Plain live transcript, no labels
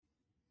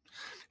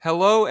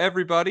Hello,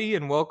 everybody,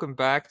 and welcome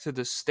back to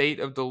the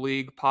State of the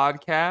League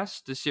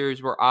podcast, the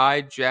series where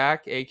I,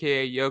 Jack,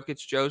 aka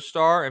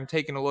JokicJoestar, am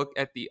taking a look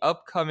at the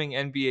upcoming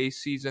NBA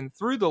season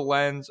through the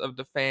lens of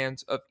the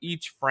fans of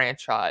each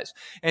franchise.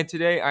 And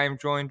today I am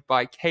joined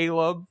by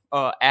Caleb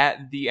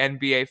at the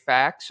NBA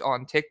Facts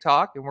on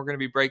TikTok, and we're going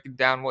to be breaking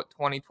down what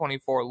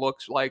 2024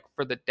 looks like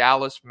for the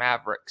Dallas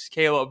Mavericks.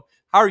 Caleb,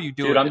 how are you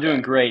doing Dude, I'm today?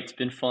 doing great. It's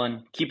been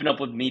fun keeping up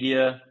with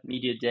media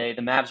day.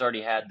 The Mavs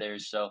already had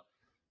theirs, so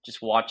just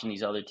watching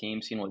these other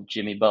teams, seeing what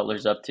Jimmy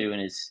Butler's up to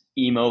in his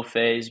emo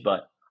phase,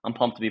 but I'm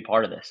pumped to be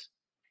part of this.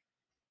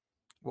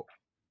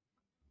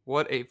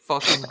 What a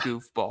fucking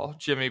goofball,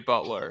 Jimmy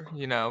Butler.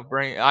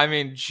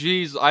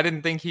 Geez, I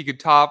didn't think he could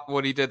top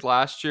what he did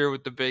last year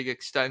with the big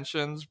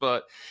extensions,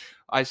 but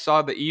I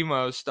saw the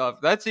emo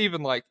stuff. That's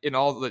even like in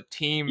all the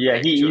team Yeah,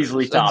 he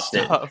easily pictures and topped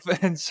it. stuff.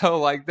 And so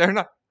like they're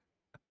not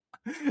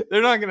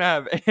gonna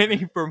have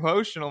any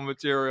promotional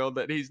material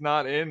that he's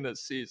not in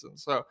this season.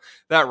 So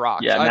that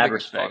rocks. Yeah, I mad think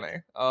it's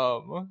respect.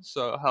 funny.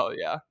 So hell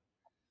yeah.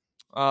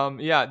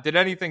 Yeah, did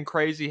anything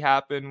crazy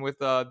happen with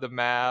the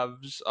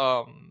Mavs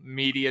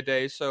media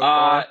day so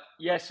far?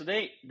 Yeah, so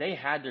they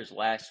had theirs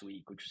last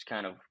week, which was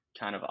kind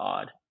of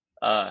odd.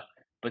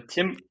 But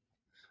Tim,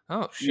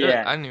 Oh shit,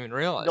 yeah, I didn't even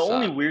realize the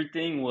only that. weird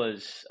thing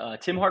was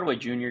Tim Hardaway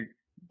Jr.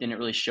 didn't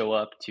really show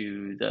up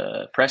to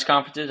the press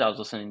conferences. I was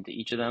listening to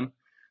each of them,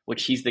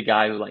 which he's the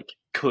guy who like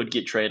could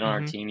get traded on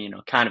our team. You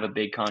know, kind of a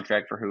big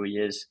contract for who he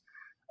is.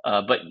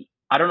 But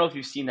I don't know if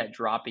you've seen that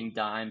dropping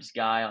dimes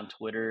guy on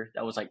Twitter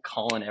that was like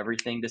calling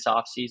everything this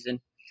offseason.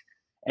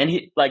 And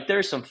he like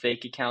there's some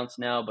fake accounts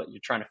now, but you're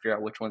trying to figure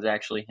out which one's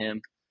actually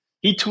him.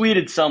 He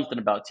tweeted something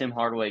about Tim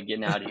Hardaway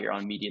getting out of here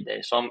on media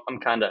day, so I'm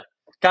kind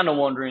of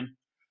wondering.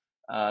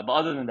 But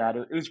other than that,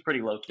 it was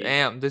pretty low key.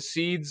 Damn, the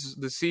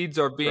seeds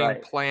are being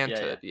Right?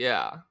 planted.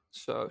 Yeah.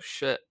 So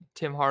shit,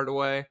 Tim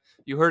Hardaway,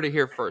 you heard it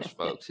here first,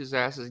 folks. His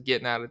ass is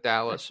getting out of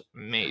Dallas,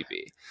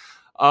 maybe.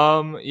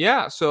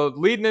 Yeah, so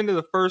leading into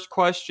the first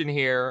question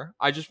here,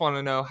 I just want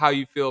to know how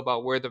you feel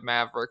about where the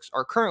Mavericks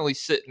are currently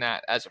sitting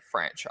at as a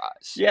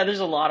franchise. Yeah,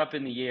 there's a lot up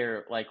in the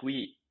air. Like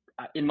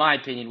in my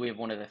opinion, we have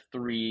one of the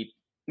three,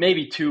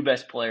 maybe two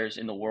best players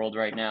in the world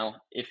right now,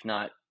 if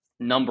not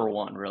number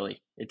one.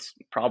 Really, it's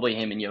probably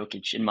him and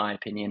Jokic, in my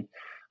opinion.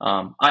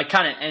 I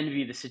kind of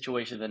envy the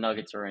situation the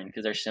Nuggets are in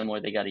because they're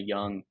similar. They got a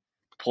young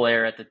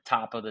player at the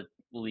top of the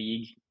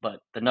league,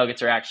 but the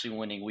Nuggets are actually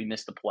winning. We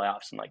missed the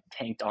playoffs and like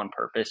tanked on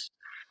purpose.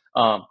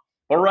 But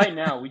right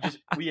now,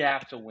 we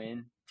have to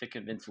win to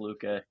convince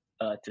Luka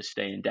to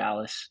stay in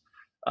Dallas,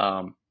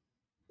 and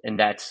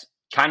that's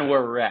kind of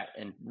where we're at.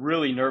 And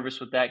really nervous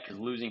with that because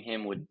losing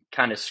him would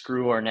kind of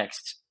screw our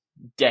next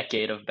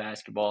decade of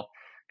basketball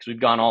because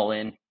we've gone all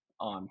in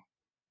on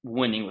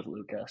winning with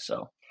Luka.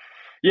 So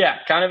yeah,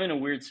 kind of in a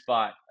weird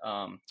spot.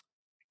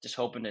 Just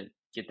hoping to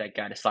get that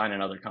guy to sign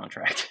another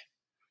contract.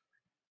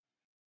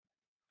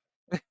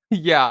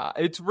 Yeah,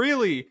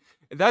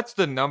 that's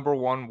the number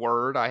one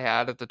word I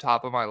had at the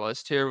top of my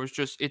list here was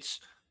just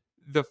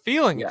the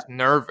feeling Yeah. is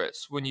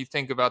nervous when you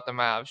think about the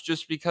Mavs,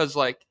 just because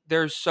like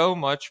there's so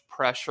much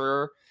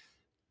pressure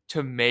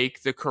to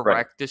make the Right.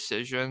 correct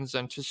decisions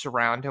and to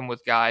surround him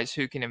with guys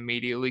who can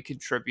immediately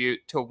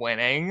contribute to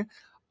winning.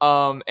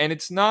 And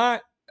it's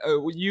not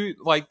you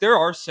like there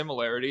are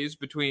similarities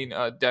between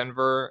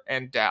Denver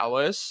and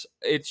Dallas.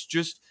 It's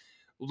just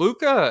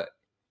Luca.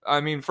 I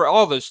mean, for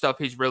all the stuff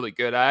he's really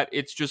good at,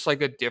 it's just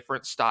like a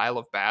different style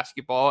of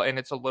basketball, and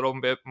it's a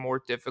little bit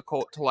more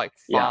difficult to like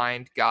Yeah.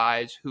 find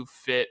guys who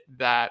fit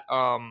that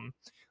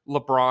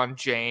LeBron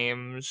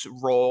James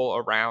role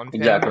around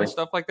him Exactly. and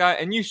stuff like that.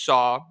 And you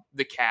saw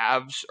the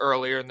Cavs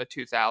earlier in the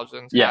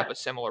 2000s Yeah. have a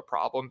similar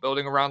problem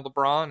building around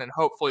LeBron, and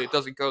hopefully it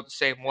doesn't go the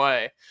same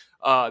way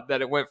that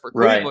it went for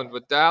Right. Cleveland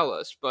with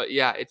Dallas. But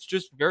yeah, it's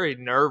just very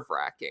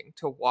nerve-wracking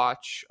to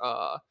watch.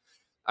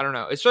 I don't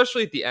know,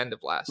 especially at the end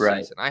of last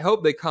Right. season. I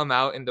hope they come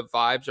out and the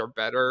vibes are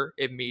better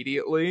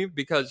immediately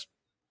because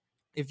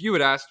if you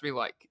had asked me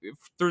like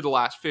through the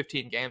last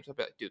 15 games, I'd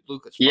be like, dude,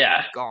 Luka's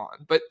fucking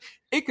gone. But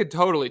it could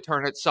totally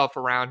turn itself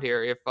around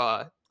here if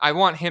I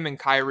want him and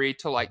Kyrie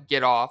to like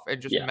get off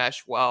and just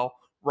mesh well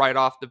right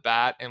off the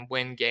bat and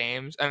win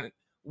games. And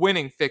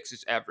winning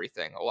fixes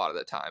everything a lot of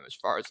the time as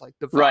far as like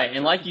the vibes Right.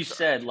 And like concerned. you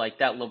said, like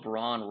that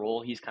LeBron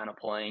role he's kind of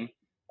playing.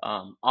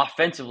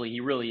 Offensively, he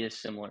really is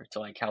similar to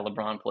like how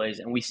LeBron plays,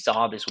 and we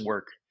saw this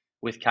work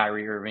with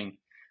Kyrie Irving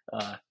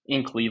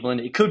in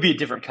Cleveland. It could be a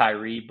different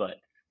Kyrie, but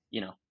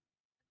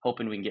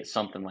hoping we can get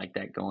something like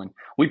that going.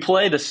 We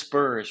play the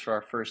Spurs for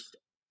our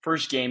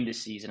first game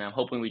this season. I'm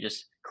hoping we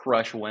just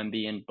crush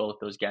Wemby and both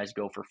those guys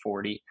go for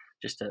 40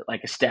 just to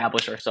like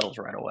establish ourselves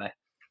right away.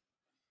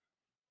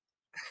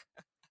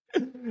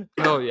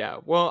 Oh yeah.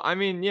 Well, I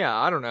mean, yeah,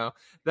 I don't know.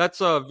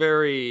 That's a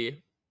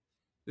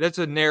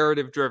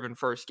narrative driven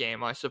first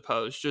game, I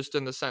suppose, just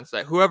in the sense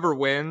that whoever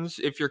wins,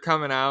 if you're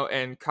coming out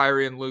and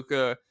Kyrie and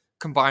Luka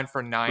combine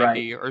for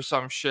 90 or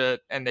some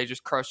shit and they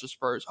just crush the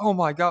Spurs, oh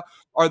my god,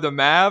 are the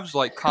Mavs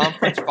like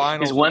conference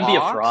finals Is Wemby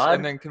locks? a fraud?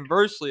 And then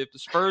conversely, if the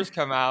Spurs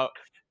come out,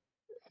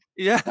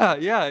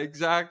 Yeah,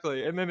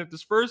 exactly. And then if the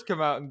Spurs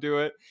come out and do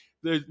it,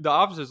 the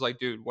opposite is like,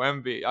 dude,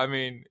 Wemby. I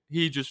mean,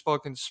 he just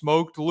fucking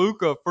smoked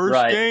Luca first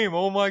Right. game.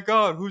 Oh my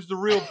god, who's the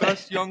real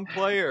best young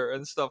player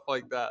and stuff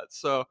like that.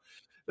 So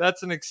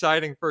that's an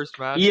exciting first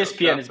matchup,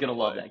 ESPN is going to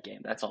love definitely. that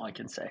game. That's all I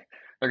can say.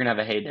 They're going to have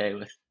a heyday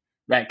with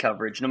that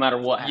coverage, no matter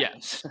what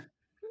happens.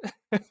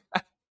 Yes.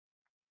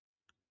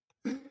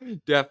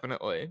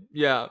 Definitely.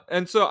 Yeah.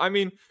 And so I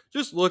mean,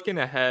 just looking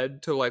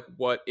ahead to like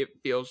what it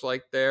feels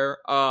like there,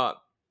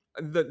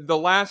 the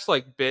last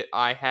like bit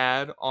I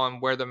had on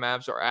where the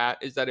Mavs are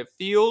at is that it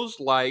feels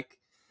like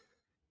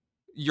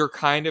you're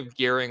kind of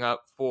gearing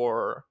up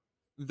for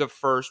the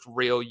first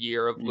real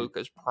year of Mm.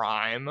 Luca's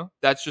prime.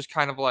 That's just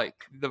kind of like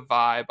the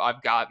vibe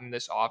I've gotten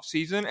this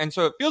offseason. And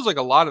so it feels like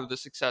a lot of the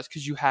success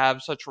because you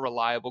have such a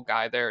reliable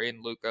guy there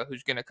in Luca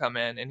who's going to come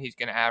in and he's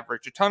going to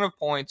average a ton of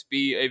points,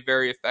 be a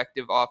very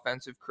effective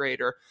offensive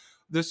creator.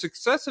 The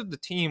success of the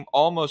team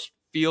almost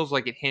feels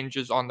like it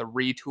hinges on the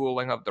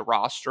retooling of the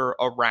roster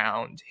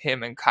around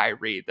him and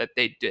Kyrie that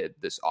they did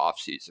this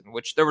offseason,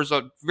 which there was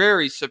a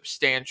very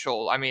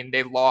substantial, I mean,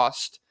 they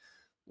lost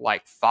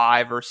like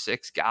 5 or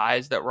 6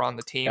 guys that were on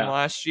the team Yeah.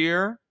 last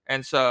year.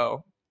 And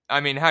so,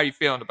 I mean, how are you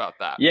feeling about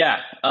that?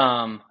 Yeah.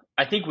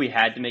 I think we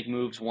had to make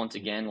moves once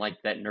again,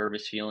 like that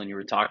nervous feeling you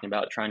were talking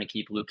about, trying to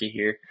keep Luka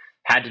here.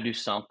 Had to do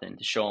something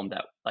to show him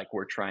that like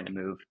we're trying to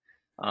move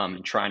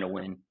and trying to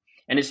win.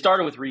 And it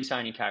started with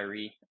re-signing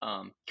Kyrie.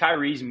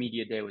 Kyrie's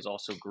media day was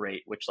also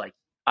great, which like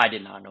I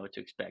did not know what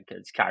to expect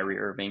because Kyrie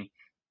Irving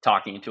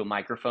talking into a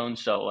microphone.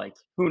 So like,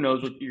 who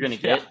knows what you're gonna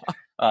Yeah. get?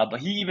 But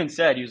he even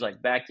said he was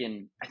like back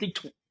in I think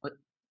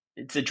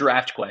it's a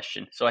draft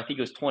question. So I think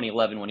it was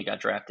 2011 when he got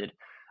drafted.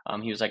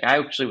 He was like, I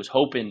actually was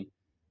hoping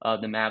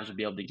the Mavs would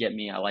be able to get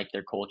me. I like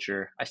their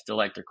culture. I still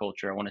like their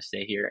culture. I want to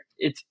stay here.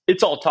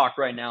 It's all talk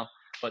right now,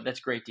 but that's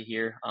great to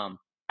hear.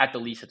 At the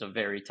least, it's a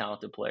very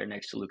talented player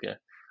next to Luka,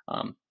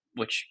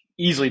 which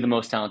easily the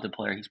most talented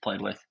player he's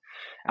played with,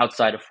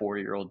 outside of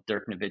 4-year-old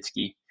Dirk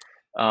Nowitzki.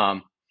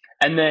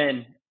 And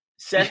then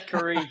Seth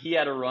Curry, he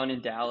had a run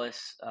in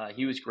Dallas.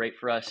 He was great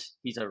for us.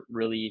 He's a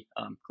really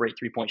great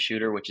 3-point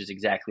shooter, which is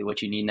exactly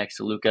what you need next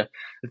to Luka.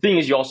 The thing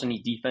is, you also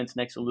need defense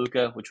next to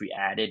Luka, which we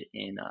added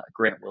in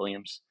Grant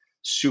Williams.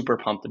 Super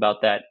pumped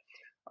about that.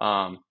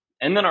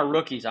 And then our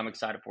rookies, I'm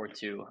excited for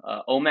too.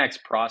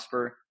 Omax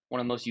Prosper,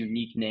 one of the most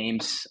unique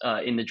names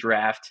in the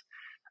draft.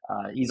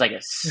 He's like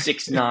a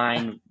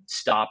 6'9"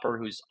 stopper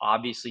who's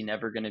obviously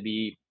never going to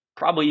be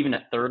probably even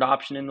a third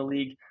option in the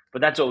league,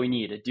 but that's what we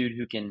need, a dude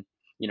who can,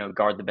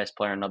 guard the best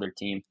player on another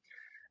team.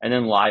 And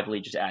then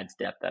Lively just adds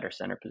depth at our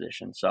center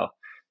position. So,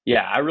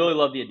 yeah, I really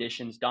love the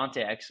additions.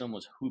 Dante Exum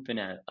was hooping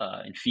in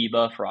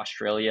FIBA for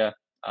Australia.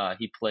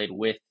 He played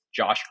with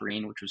Josh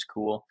Green, which was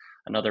cool,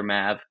 another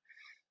Mav.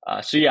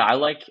 So yeah, I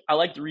like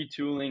the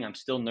retooling. I'm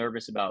still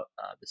nervous about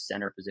the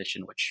center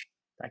position, which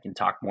I can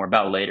talk more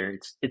about later.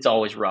 It's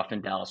always rough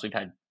in Dallas. We've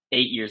had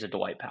 8 years of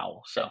Dwight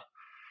Powell, so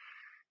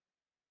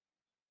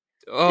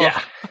Oh,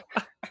 yeah,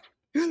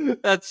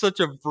 that's such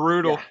a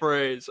brutal yeah,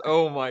 phrase.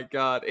 Oh my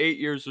God. 8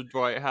 years of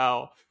Dwight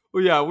Howell.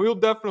 Well, yeah, we'll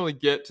definitely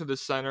get to the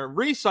center.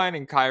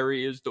 Re-signing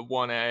Kyrie is the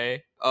 1A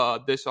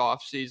this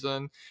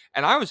offseason.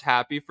 And I was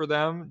happy for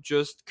them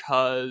just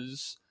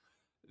because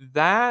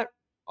that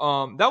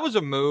that was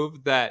a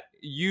move that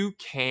you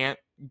can't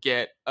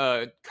get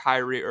a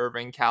Kyrie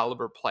Irving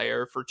caliber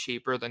player for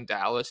cheaper than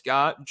Dallas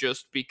got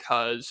just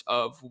because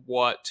of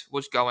what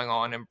was going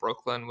on in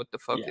Brooklyn with the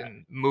yeah,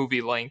 fucking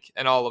movie link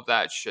and all of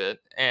that shit.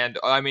 And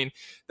I mean,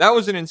 that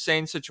was an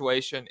insane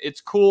situation.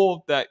 It's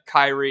cool that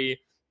Kyrie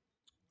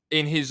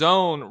in his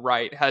own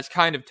right has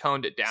kind of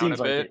toned it down a seems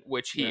like bit, it.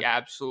 which he Yeah,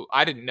 absolutely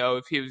I didn't know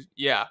if he was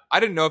I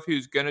didn't know if he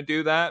was gonna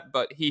do that,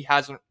 but he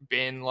hasn't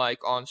been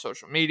like on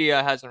social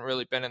media, hasn't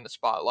really been in the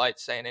spotlight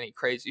saying any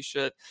crazy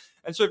shit.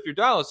 And so if you're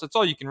Dallas, that's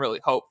all you can really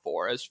hope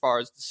for as far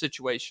as the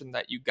situation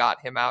that you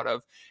got him out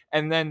of.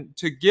 And then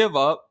to give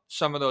up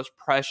some of those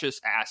precious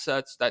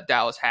assets that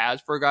Dallas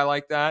has for a guy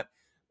like that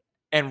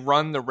and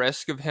run the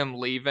risk of him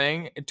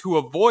leaving to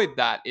avoid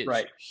that is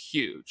right.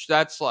 huge.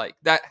 That's like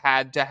that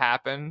had to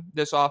happen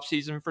this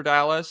offseason for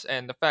Dallas,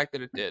 and the fact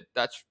that it did,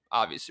 that's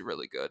obviously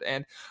really good.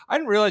 And I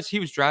didn't realize he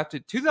was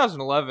drafted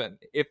 2011.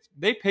 If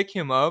they pick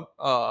him up,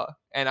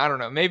 and I don't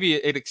know, maybe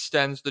it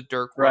extends the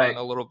Dirk Right. run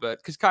a little bit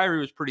because Kyrie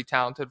was pretty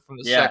talented from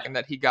the Yeah. second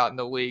that he got in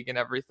the league and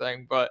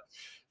everything. But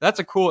that's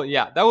a cool,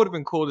 yeah, that would have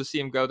been cool to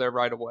see him go there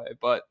right away.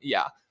 But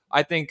yeah,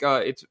 I think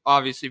it's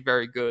obviously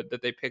very good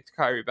that they picked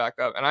Kyrie back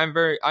up, and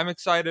I'm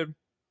excited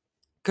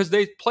because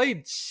they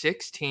played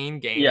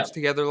 16 games Yep.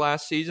 together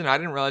last season. I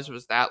didn't realize it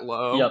was that Yep.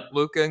 low,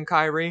 Luca and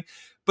Kyrie,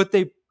 but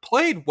they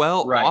played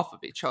well Right. off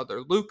of each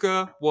other.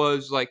 Luca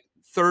was like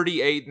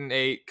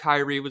 38-8.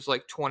 Kyrie was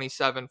like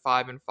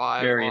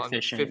 27-5 Very on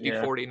efficient. 50,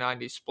 Yeah. 40,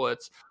 90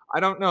 splits.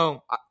 I don't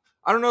know.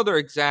 I don't know their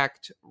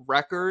exact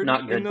record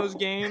Not in good. those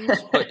games,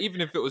 but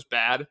even if it was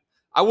bad,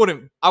 I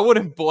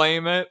wouldn't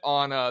blame it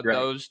on Right.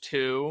 those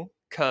two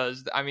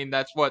because I mean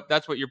that's what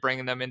you're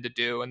bringing them in to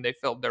do, and they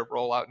filled their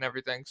role out and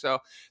everything. So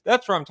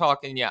that's where I'm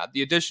talking. Yeah,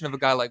 the addition of a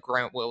guy like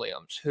Grant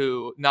Williams,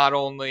 who not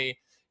only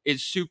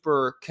is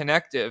super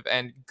connective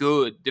and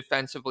good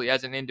defensively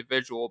as an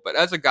individual, but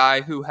as a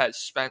guy who has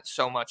spent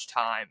so much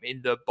time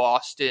in the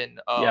Boston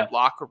Yeah.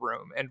 locker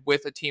room and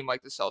with a team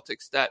like the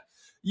Celtics that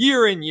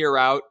year in, year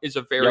out is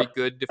a very Yep.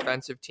 good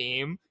defensive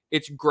team,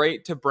 it's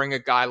great to bring a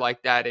guy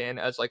like that in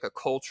as like a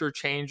culture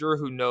changer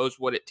who knows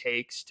what it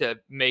takes to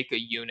make a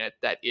unit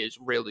that is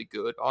really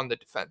good on the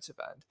defensive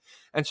end.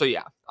 And so,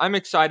 yeah, I'm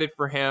excited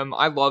for him.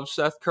 I love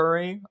Seth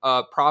Curry,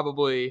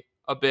 probably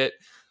a bit.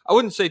 I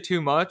wouldn't say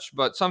too much,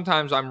 but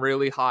sometimes I'm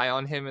really high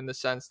on him in the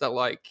sense that,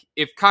 like,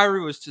 if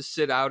Kyrie was to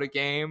sit out a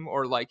game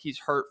or like he's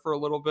hurt for a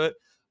little bit,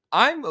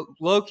 I'm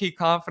low key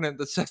confident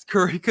that Seth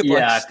Curry could like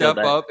Yeah, I feel step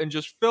that. up and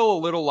just fill a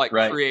little like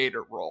Right.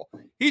 creator role.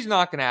 He's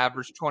not going to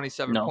average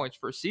 27 No. points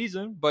per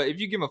season, but if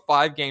you give him a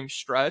 5-game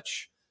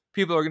stretch,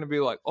 people are going to be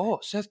like, "Oh,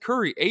 Seth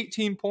Curry,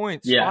 18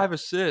 points, Yeah. 5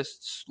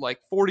 assists, like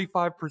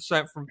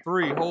 45% from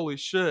 3. Holy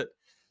shit."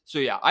 So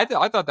yeah, I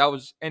thought that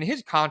was, and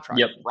his contract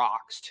Yep.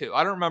 rocks too.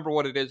 I don't remember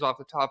what it is off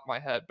the top of my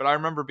head, but I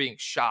remember being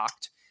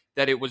shocked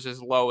that it was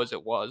as low as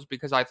it was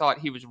because I thought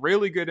he was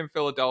really good in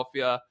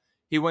Philadelphia.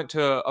 He went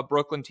to a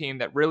Brooklyn team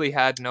that really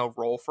had no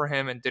role for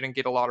him and didn't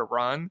get a lot of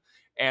run.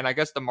 And I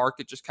guess the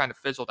market just kind of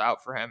fizzled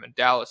out for him. And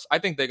Dallas, I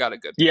think they got a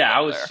good Yeah, I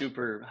pickup was there.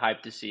 super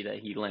hyped to see that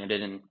he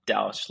landed in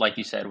Dallas, like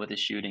you said, with his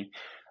shooting.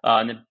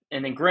 And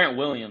then Grant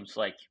Williams,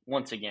 like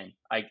once again,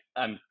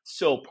 I'm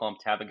so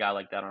pumped to have a guy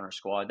like that on our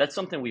squad. That's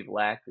something we've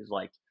lacked is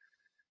like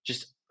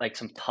just like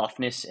some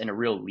toughness and a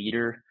real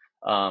leader.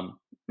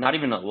 Not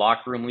even a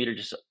locker room leader,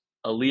 just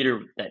a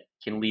leader that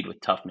can lead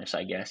with toughness,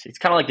 I guess. It's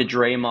kind of like the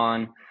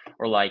Draymond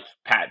or like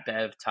Pat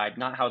Bev type,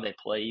 not how they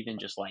play, even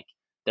just like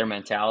their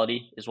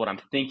mentality is what I'm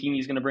thinking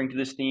he's going to bring to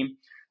this team.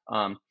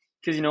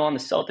 Because, on the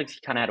Celtics, he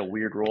kind of had a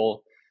weird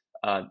role.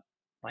 Uh,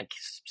 like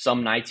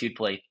some nights he'd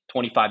play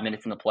 25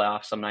 minutes in the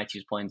playoffs, some nights he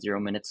was playing 0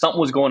 minutes. Something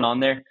was going on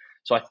there.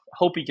 So I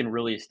hope he can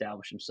really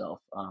establish himself.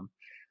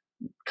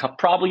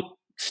 Probably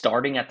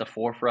starting at the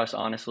 4 for us,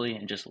 honestly,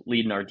 and just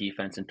leading our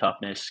defense and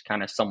toughness,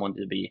 kind of someone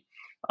to be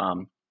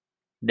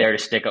there to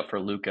stick up for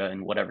Luka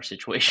in whatever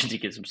situations he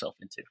gets himself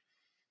into.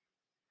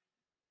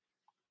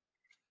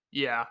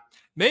 Yeah.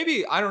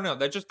 Maybe, I don't know,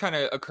 that just kind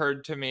of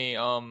occurred to me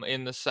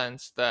in the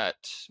sense that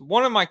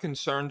one of my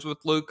concerns with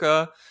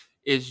Luca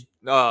is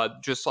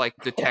just like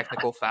the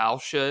technical foul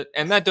shit,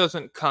 and that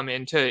doesn't come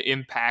into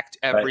impact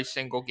Right. every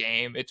single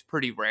game. It's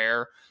pretty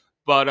rare.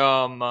 But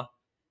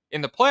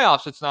in the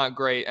playoffs it's not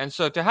great. And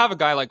so to have a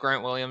guy like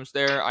Grant Williams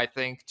there, I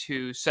think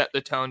to set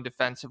the tone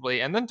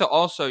defensively and then to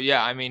also,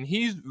 yeah, I mean,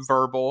 he's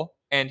verbal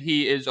and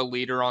he is a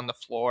leader on the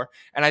floor.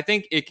 And I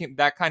think it can,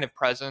 that kind of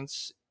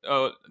presence,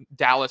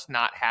 Dallas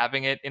not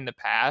having it in the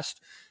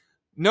past,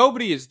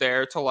 nobody is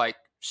there to like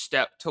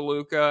step to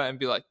Luka and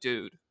be like,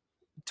 dude,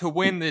 to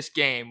win this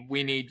game,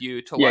 we need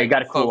you to Yeah, you like got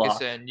to cool focus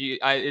off. in.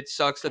 It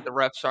sucks that the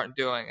refs aren't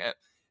doing it.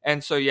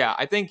 And so, yeah,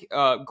 I think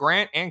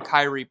Grant and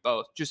Kyrie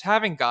both, just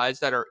having guys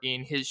that are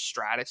in his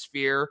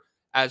stratosphere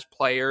as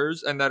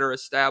players and that are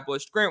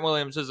established. Grant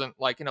Williams isn't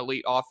like an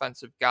elite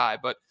offensive guy,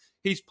 but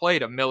he's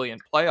played a million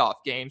playoff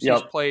games.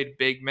 He's Yep. played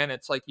big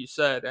minutes, like you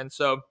said. And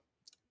so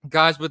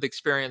guys with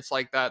experience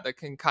like that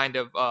can kind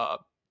of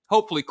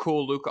hopefully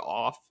cool Luka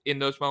off in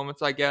those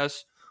moments, I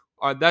guess,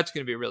 that's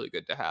going to be really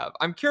good to have.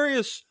 I'm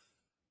curious,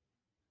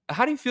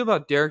 how do you feel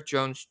about Derek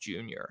Jones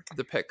Jr.,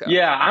 the pickup?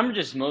 Yeah, I'm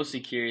just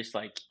mostly curious.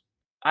 Like,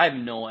 I have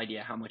no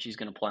idea how much he's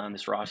going to play on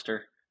this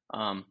roster.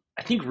 I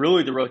think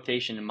really the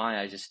rotation in my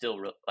eyes is still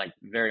like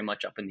very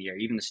much up in the air.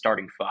 Even the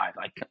starting 5,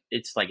 like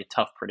it's like a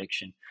tough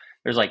prediction.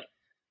 There's like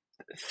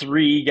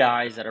 3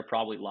 guys that are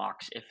probably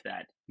locks, if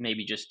that,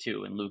 maybe just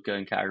 2, and Luka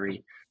and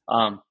Kyrie.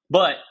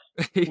 But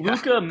Yeah.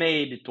 Luka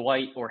made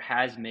Dwight, or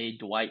has made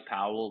Dwight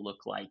Powell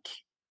look like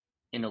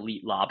an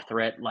elite lob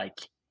threat, like,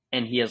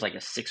 and he has like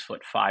a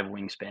 6'5"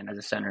 wingspan as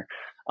a center.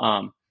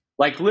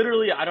 Like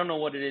literally, I don't know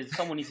what it is.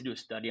 Someone needs to do a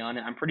study on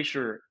it. I'm pretty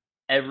sure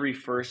every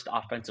first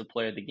offensive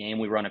player of the game,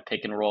 we run a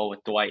pick and roll with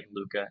Dwight and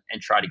Luka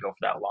and try to go for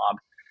that lob.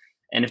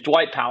 And if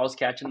Dwight Powell's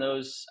catching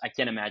those, I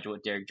can't imagine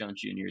what Derek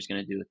Jones Jr. is going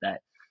to do with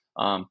that.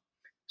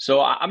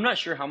 So I'm not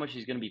sure how much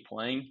he's going to be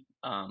playing,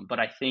 but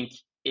I think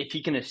if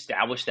he can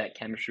establish that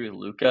chemistry with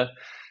Luka,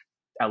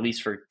 at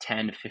least for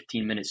 10 to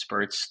 15-minute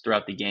spurts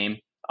throughout the game,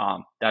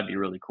 that'd be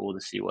really cool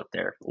to see what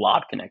their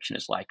lob connection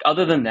is like.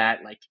 Other than that,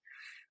 like,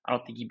 I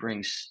don't think he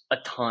brings a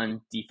ton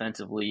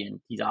defensively,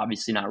 and he's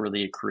obviously not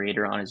really a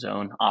creator on his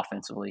own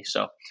offensively.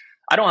 So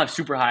I don't have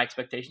super high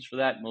expectations for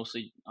that,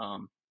 mostly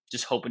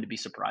just hoping to be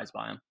surprised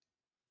by him.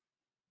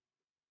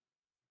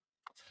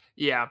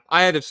 Yeah,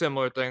 I had a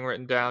similar thing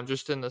written down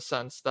just in the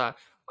sense that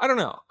I don't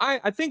know.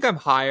 I think I'm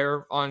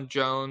higher on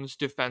Jones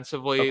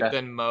defensively Okay.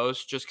 than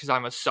most just because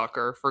I'm a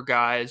sucker for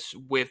guys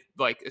with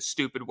like a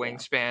stupid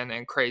wingspan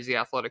and crazy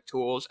athletic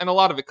tools. And a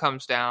lot of it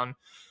comes down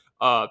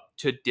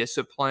to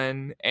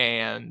discipline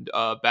and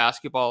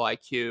basketball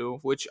IQ,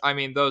 which I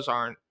mean, those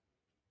aren't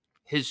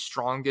his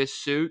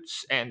strongest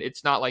suits, and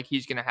it's not like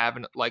he's going to have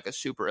like a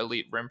super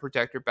elite rim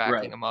protector backing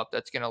Right. him up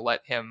that's going to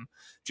let him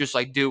just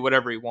like do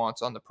whatever he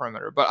wants on the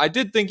perimeter. But I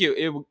did think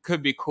it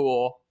could be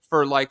cool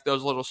for like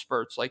those little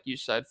spurts, like you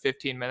said,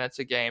 15 minutes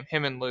a game,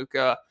 him and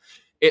Luka.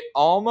 It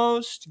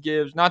almost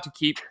gives, not to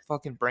keep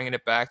fucking bringing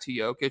it back to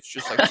Jokic,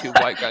 just like two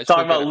white guys who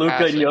are Talking good about at Luka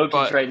and passing, Jokic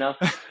but right now.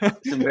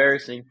 It's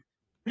embarrassing.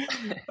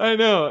 I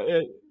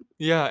know.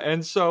 Yeah,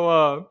 and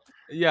so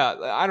yeah,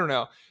 I don't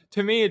know.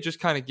 To me, it just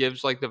kind of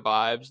gives like the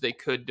vibes they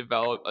could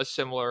develop a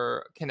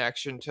similar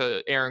connection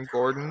to Aaron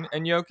Gordon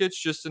and Jokic,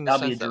 just in the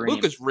That'll be a sense that dream.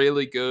 Luka's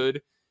really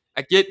good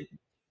at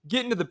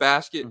getting to the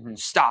basket,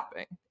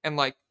 stopping, and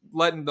like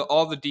letting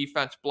all the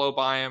defense blow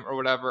by him or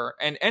whatever.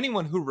 And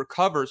anyone who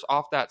recovers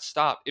off that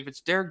stop, if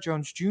it's Derrick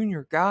Jones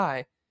Jr.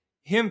 guy,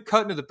 him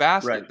cutting to the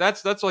basket, Right.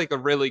 that's like a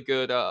really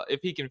good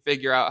if he can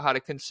figure out how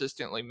to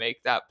consistently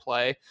make that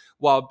play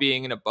while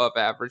being an above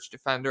average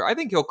defender, I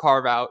think he'll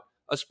carve out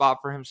a spot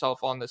for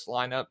himself on this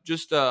lineup.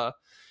 Just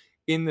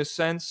in the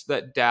sense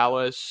that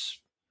Dallas,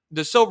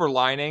 the silver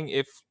lining,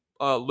 if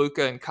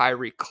Luka and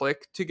Kyrie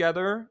click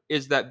together,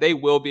 is that they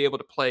will be able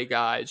to play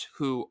guys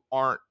who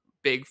aren't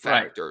big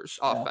factors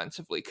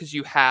offensively, because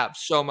you have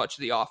so much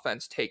of the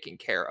offense taken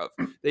care of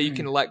that you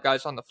can let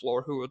guys on the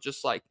floor who will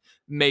just like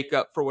make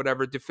up for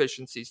whatever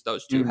deficiencies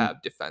those two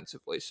have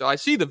defensively. So I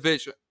see the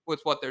vision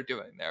with what they're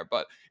doing there,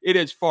 but it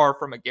is far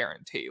from a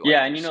guarantee. Like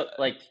yeah, and said.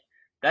 like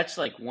that's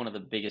like one of the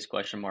biggest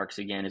question marks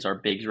again is our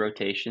bigs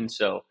rotation.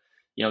 So,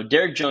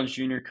 Derrick Jones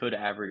Jr. could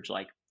average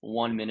like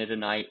 1 minute a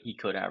night. He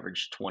could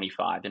average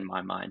 25 in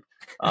my mind.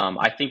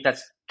 I think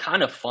that's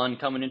kind of fun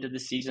coming into the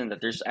season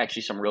that there's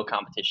actually some real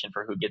competition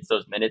for who gets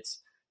those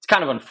minutes. It's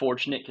kind of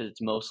unfortunate because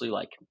it's mostly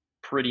like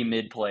pretty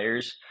mid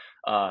players,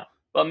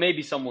 but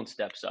maybe someone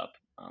steps up.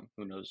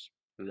 Who knows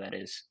who that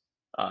is,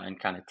 and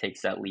kind of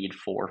takes that lead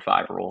 4 or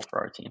 5 role for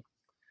our team.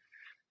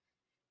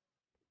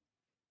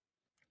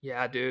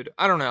 Yeah, dude.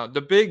 I don't know.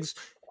 The bigs,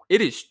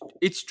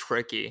 it's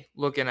tricky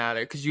looking at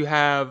it because you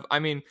have, I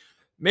mean,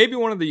 maybe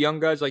one of the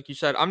young guys, like you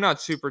said, I'm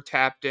not super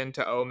tapped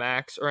into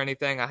Omax or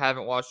anything. I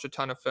haven't watched a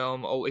ton of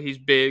film. Oh, he's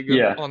big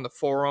on the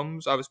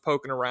forums. I was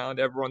poking around.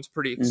 Everyone's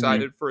pretty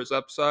excited for his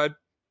upside.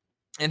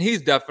 And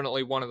he's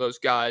definitely one of those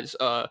guys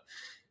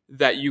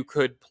that you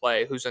could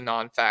play who's a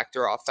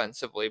non-factor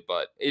offensively,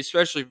 but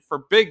especially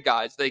for big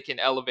guys, they can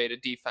elevate a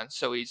defense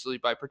so easily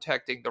by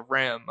protecting the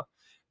rim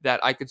that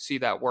I could see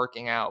that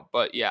working out.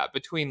 But yeah,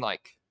 between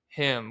like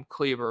him,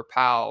 Kleber,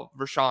 Powell,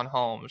 Rashawn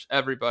Holmes,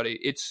 everybody,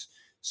 it's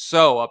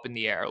so up in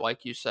the air.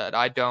 Like you said,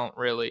 I don't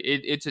really,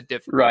 it's a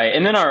difficult right.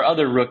 And then position. our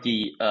other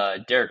rookie,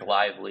 Derek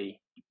Lively,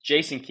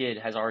 Jason Kidd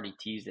has already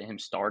teased at him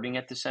starting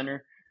at the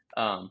center,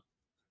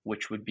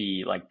 which would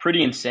be like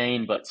pretty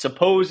insane. But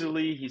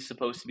supposedly he's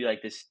supposed to be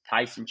like this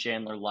Tyson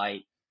Chandler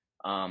light.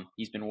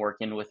 He's been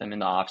working with him in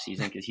the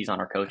offseason because he's on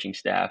our coaching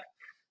staff.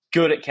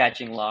 Good at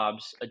catching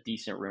lobs, a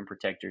decent rim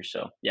protector.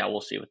 So yeah,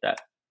 we'll see with that.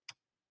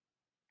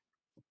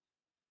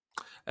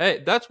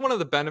 Hey, that's one of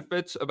the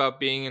benefits about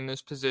being in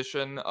this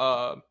position,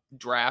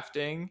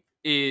 drafting,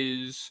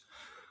 is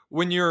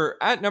when you're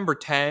at number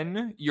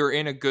 10, you're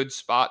in a good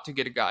spot to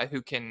get a guy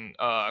who can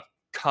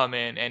come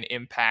in and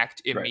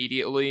impact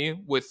immediately.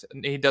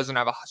 He doesn't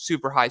have a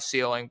super high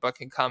ceiling, but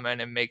can come in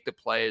and make the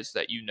plays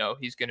that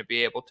he's going to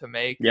be able to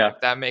make. Yeah.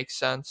 If that makes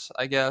sense,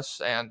 I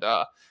guess. And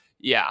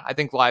yeah, I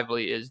think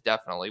Lively is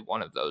definitely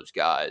one of those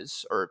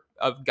guys, or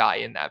a guy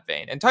in that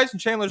vein. And Tyson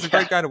Chandler's a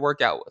great guy to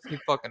work out with. He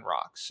fucking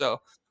rocks.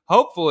 So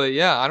hopefully,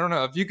 yeah, I don't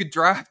know if you could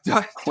draft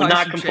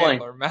Tyson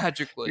Chandler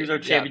magically. He's our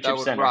championship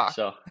center. Rock.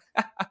 So.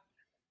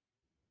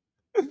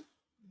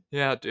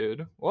 Yeah,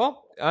 dude.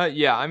 Well,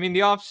 yeah, I mean the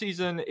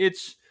offseason,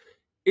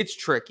 it's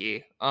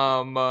tricky.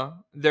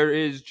 There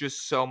is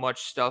just so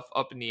much stuff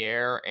up in the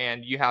air,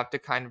 and you have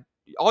to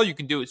all you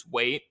can do is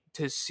wait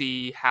to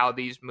see how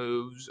these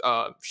moves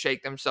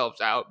shake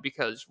themselves out,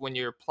 because when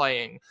you're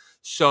playing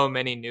so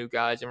many new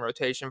guys in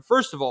rotation,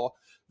 first of all,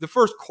 the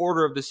first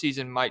quarter of the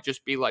season might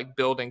just be like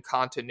building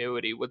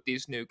continuity with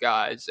these new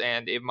guys,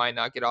 and it might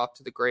not get off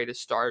to the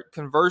greatest start.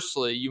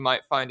 Conversely, you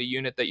might find a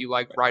unit that you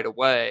like right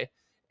away,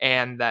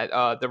 and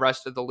that the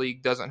rest of the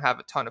league doesn't have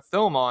a ton of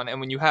film on.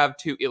 And when you have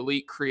two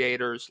elite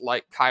creators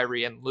like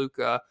Kyrie and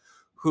Luka,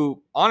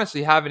 who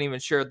honestly haven't even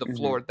shared the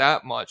floor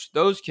that much,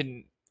 those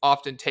can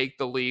often take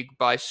the league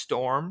by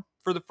storm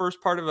for the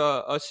first part of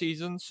a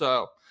season.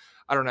 So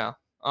I don't know.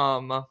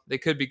 They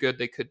could be good,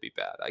 they could be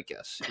bad, I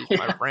guess, is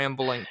my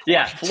rambling point.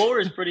 Yeah, floor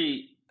is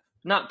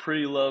not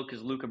pretty low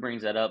because Luka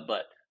brings that up,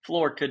 but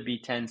floor could be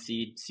 10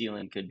 seed,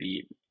 ceiling could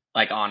be,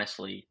 like,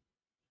 honestly,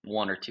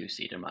 1 or 2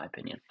 seed in my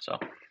opinion. So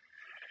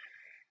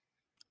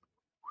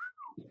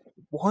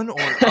 1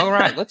 or all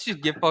right, let's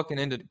just get fucking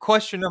into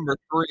question number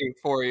 3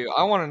 for you.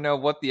 I want to know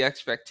what the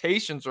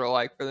expectations are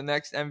like for the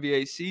next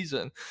NBA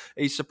season.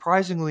 A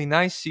surprisingly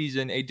nice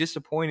season, a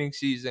disappointing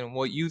season,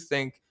 what you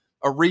think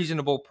a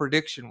reasonable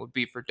prediction would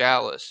be for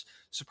Dallas.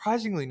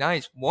 Surprisingly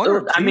nice. 1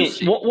 or 2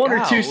 seed. 1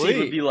 or 2 seed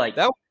would be like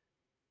that.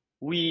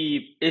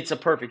 It's a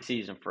perfect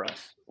season for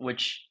us,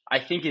 which I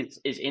think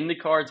is in the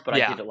cards, but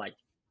I give it like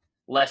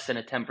less than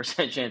a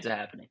 10% chance of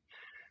happening.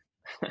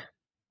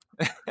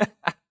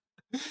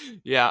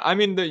 Yeah, I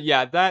mean,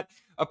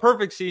 a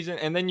perfect season,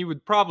 and then you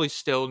would probably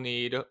still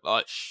need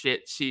a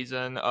shit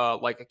season,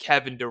 like a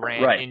Kevin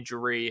Durant Right.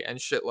 injury and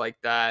shit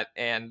like that.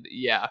 And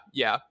yeah.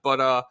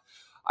 But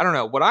I don't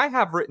know what I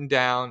have written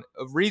down.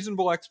 A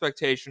reasonable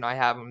expectation. I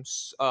have them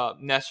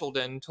nestled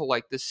into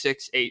like the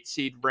 6-8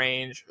 seed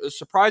range. A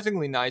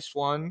surprisingly nice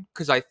one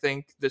because I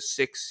think the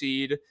 6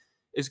 seed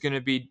is going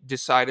to be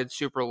decided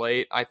super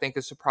late. I think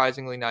a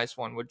surprisingly nice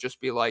one would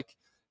just be like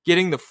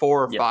getting the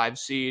 4 or Yep. 5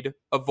 seed,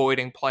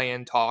 avoiding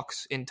play-in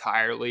talks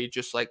entirely,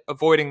 just like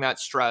avoiding that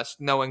stress,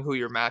 knowing who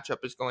your matchup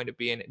is going to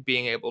be and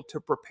being able to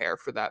prepare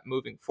for that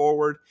moving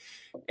forward.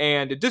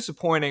 And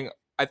disappointing,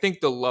 I think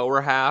the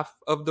lower half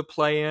of the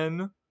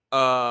play-in,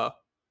 uh,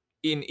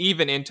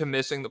 even into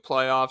missing the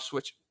playoffs,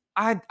 which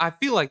I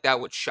feel like that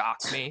would shock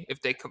me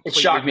if they It completely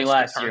shocked me missed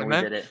the last year when we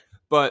tournament. did it.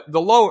 But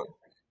the lower,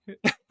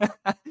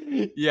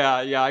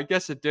 yeah, I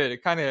guess it did.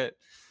 It kind of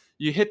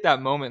you hit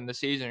that moment in the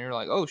season, and you're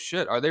like, oh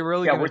shit, are they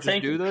really Yeah, gonna we're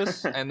just do tanking.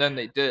 this? And then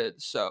they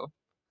did. So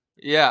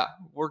yeah,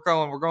 we're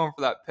going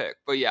for that pick.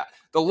 But yeah,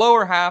 the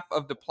lower half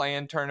of the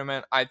play-in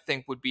tournament, I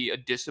think, would be a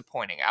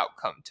disappointing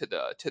outcome to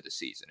the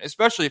season,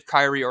 especially if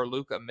Kyrie or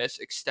Luka miss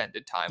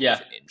extended time Yeah,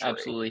 with an injury.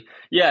 absolutely.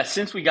 Yeah,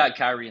 since we got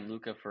Kyrie and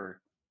Luka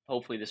for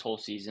hopefully this whole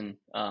season,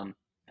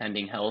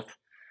 pending health,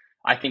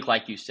 I think,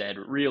 like you said,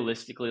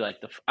 realistically, like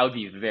I would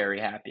be very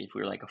happy if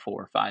we were like a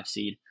 4 or 5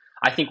 seed.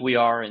 I think we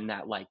are in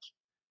that like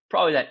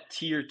probably that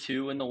tier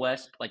 2 in the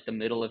West, like the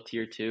middle of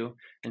tier 2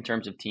 in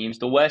terms of teams.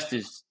 The West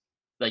is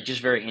like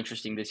just very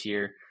interesting this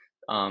year,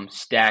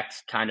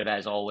 stacked kind of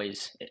as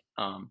always.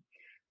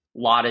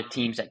 Lot of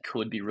teams that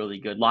could be really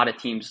good. A lot of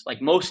teams, like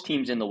most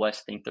teams in the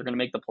West, think they're going to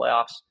make the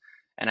playoffs,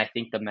 and I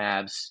think the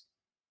Mavs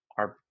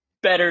are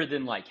better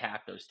than like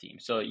half those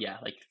teams. So yeah,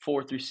 like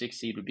 4 through 6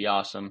 seed would be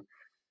awesome.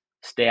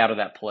 Stay out of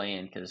that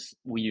play-in because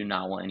we do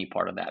not want any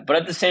part of that. But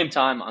at the same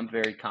time, I'm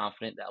very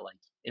confident that like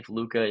if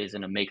Luka is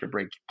in a make or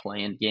break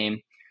play-in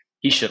game,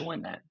 he should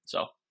win that.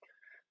 So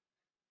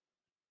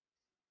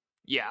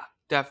Yeah,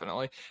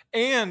 definitely.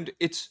 And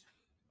it's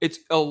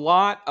a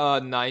lot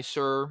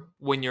nicer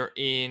when you're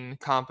in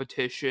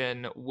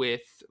competition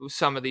with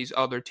some of these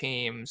other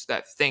teams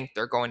that think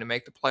they're going to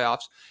make the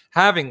playoffs.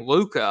 Having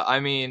Luca, I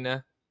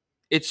mean,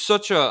 it's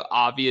such a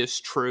obvious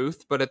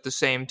truth, but at the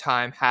same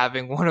time,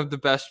 having one of the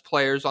best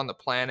players on the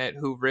planet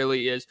who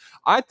really is,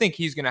 I think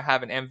he's going to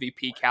have an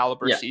MVP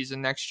caliber yeah,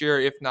 season next year,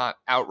 if not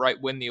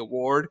outright win the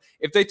award.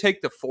 If they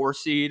take the 4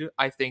 seed,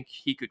 I think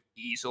he could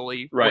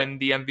easily right. win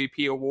the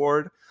MVP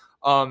award.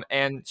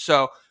 And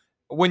so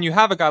when you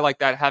have a guy like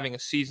that having a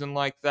season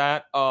like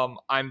that,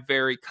 I'm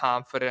very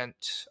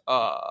confident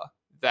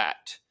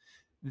that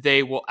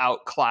they will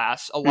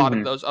outclass a lot of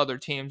Hmm. those other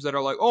teams that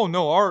are like, oh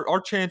no,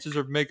 our chances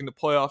of making the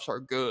playoffs are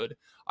good.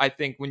 I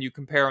think when you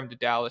compare him to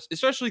Dallas,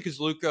 especially because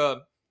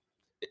Luca,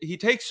 he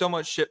takes so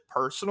much shit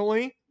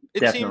personally,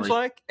 it seems Definitely.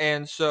 like,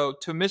 and so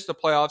to miss the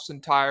playoffs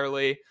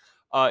entirely,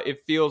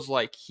 it feels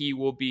like he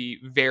will be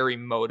very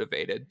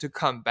motivated to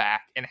come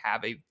back and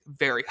have a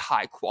very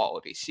high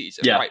quality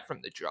season Yeah. right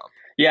from the jump.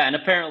 Yeah, and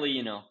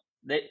apparently,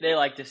 they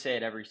like to say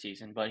it every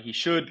season, but he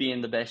should be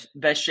in the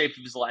best shape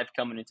of his life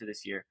coming into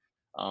this year.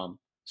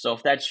 So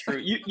if that's true,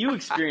 you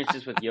experienced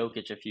this with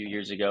Jokic a few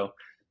years ago,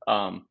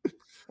 um,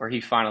 where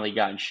he finally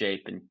got in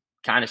shape and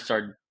kind of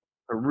started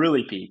to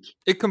really peak.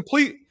 it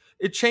complete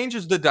it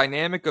changes the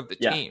dynamic of the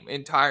Yeah, team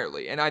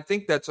entirely, and I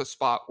think that's a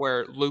spot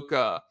where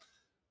Luca,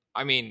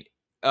 I mean,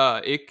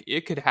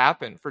 it could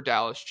happen for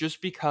Dallas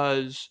just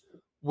because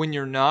when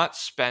you're not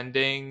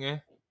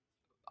spending,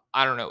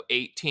 I don't know,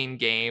 18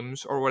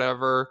 games or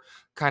whatever,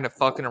 kind of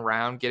fucking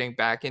around, getting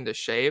back into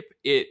shape.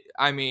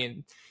 I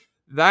mean,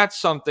 that's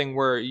something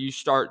where you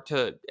start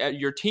to,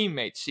 your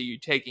teammates see you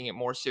taking it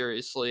more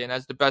seriously. And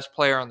as the best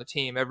player on the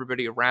team,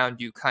 everybody around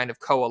you kind of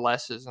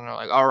coalesces and are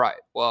like, all right,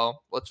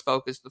 well, let's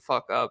focus the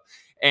fuck up.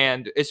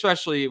 And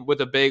especially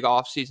with a big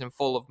offseason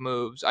full of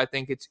moves, I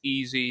think it's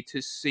easy to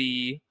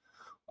see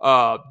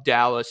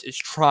Dallas is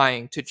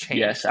trying to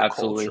yes, change the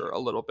absolutely. culture a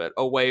little bit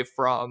away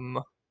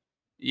from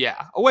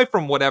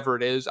whatever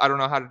it is. I don't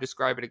know how to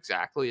describe it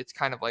exactly. It's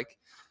kind of like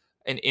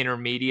an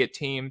intermediate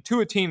team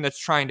to a team that's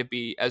trying to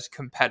be as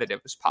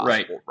competitive as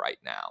Right. possible right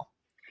now.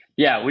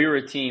 Yeah, we were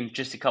a team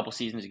just a couple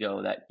seasons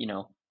ago that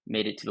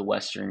made it to the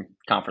Western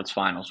Conference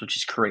Finals, which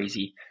is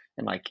crazy,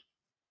 and like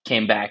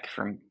came back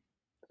from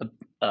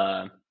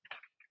uh,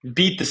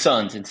 beat the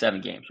Suns in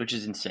 7 games, which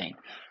is insane.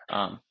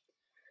 Um,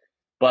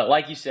 but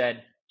like you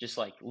said, just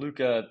like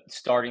Luka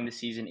starting the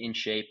season in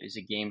shape is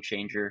a game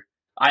changer.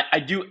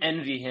 I do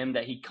envy him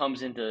that he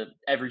comes into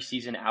every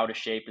season out of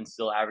shape and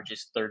still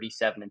averages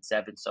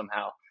 37-7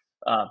 somehow.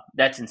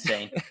 That's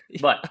insane.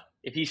 But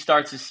if he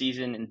starts the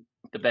season in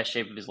the best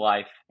shape of his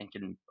life and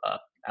can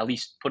at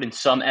least put in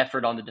some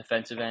effort on the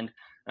defensive end,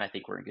 I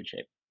think we're in good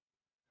shape.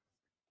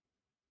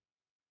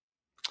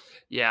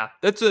 Yeah,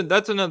 that's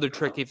another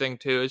tricky thing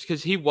too, is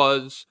because he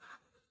was.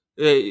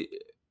 Uh,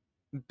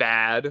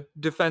 bad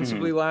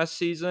defensively Mhm. last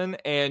season,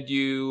 and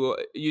you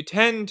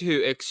tend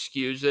to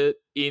excuse it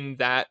in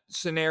that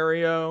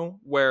scenario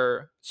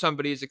where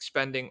somebody is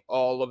expending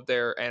all of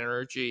their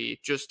energy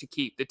just to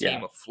keep the Yeah.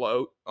 team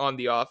afloat on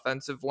the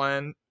offensive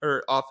end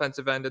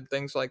and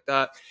things like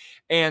that.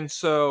 And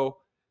so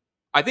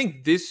I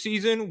think this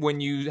season, when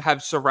you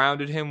have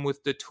surrounded him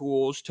with the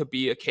tools to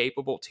be a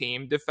capable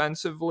team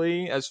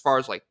defensively, as far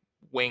as like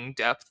wing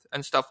depth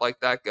and stuff like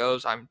that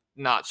goes, I'm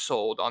not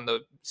sold on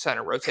the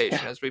center rotation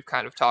Yeah. as we've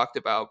kind of talked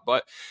about.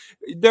 But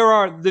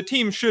the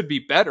team should be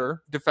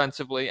better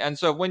defensively, and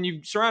so when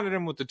you surrounded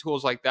him with the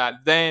tools like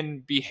that, then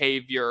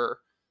behavior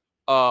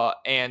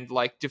and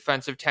like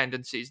defensive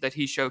tendencies that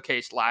he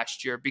showcased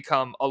last year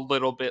become a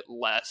little bit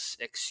less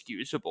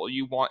excusable.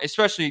 You want,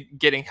 especially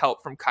getting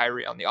help from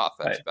Kyrie on the Right.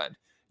 offensive end,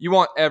 you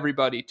want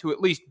everybody to at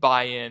least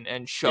buy in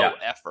and Yeah. show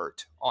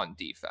effort on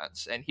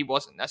defense, and he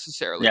wasn't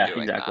necessarily Yeah,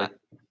 doing exactly. that.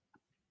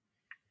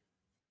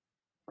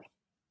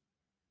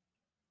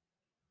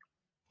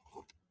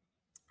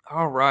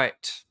 All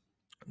right,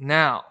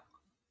 now,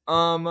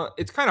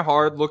 it's kind of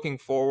hard looking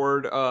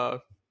forward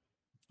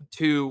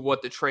to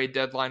what the trade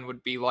deadline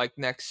would be like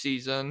next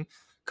season,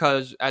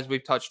 because as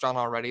we've touched on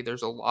already,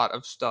 there's a lot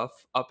of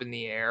stuff up in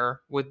the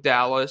air with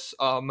Dallas.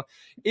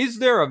 Is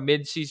there a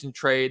midseason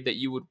trade that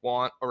you would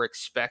want or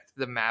expect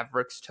the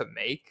Mavericks to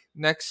make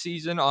next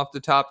season off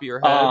the top of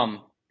your head?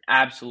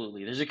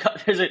 Absolutely. There's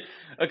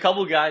a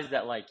couple guys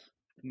that like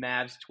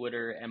Mavs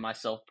Twitter and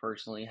myself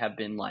personally have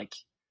been like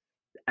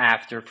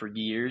after for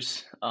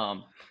years.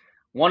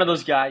 One of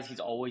those guys, he's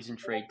always in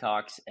trade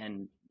talks,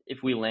 and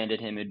if we landed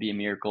him, it'd be a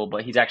miracle.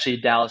 But he's actually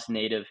a Dallas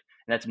native,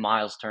 and that's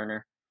Miles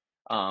Turner.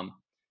 Um,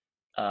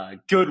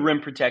 good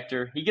rim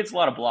protector. He gets a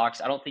lot of blocks.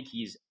 I don't think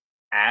he's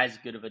as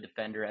good of a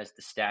defender as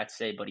the stats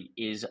say, but he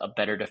is a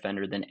better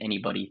defender than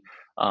anybody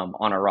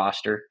on a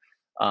roster,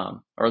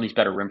 or at least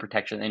better rim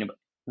protector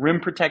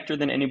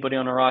than anybody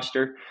on a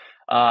roster.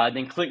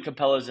 Then Clint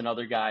Capella is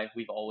another guy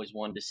we've always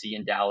wanted to see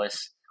in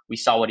Dallas. We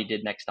saw what he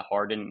did next to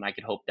Harden, and I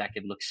could hope that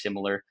could look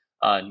similar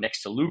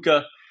next to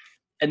Luka.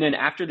 And then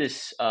after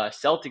this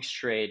Celtics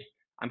trade,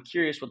 I'm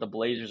curious what the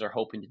Blazers are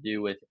hoping to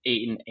do with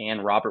Ayton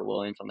and Robert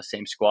Williams on the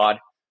same squad,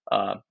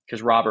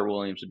 because Robert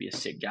Williams would be a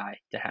sick guy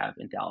to have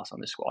in Dallas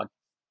on this squad.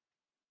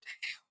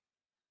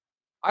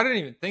 I didn't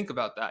even think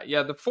about that.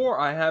 Yeah, the four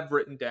I have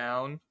written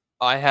down,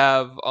 I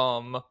have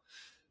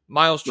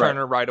Miles Right.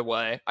 Turner right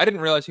away. I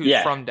didn't realize he was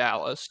Yeah, from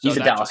Dallas, so he's a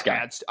that Dallas just guy.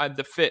 adds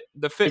the fit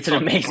It's an fucking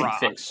amazing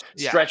fit. rocks.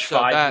 Yeah, Stretch so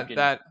five who that can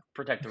that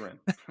protect the rim.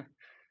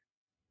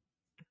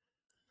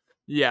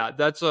 yeah,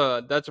 that's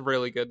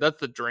really good. That's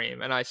the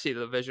dream, and I see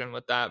the vision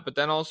with that. But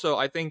then also,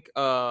 I think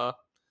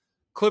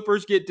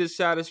Clippers get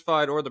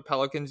dissatisfied or the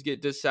Pelicans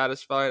get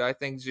dissatisfied. I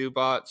think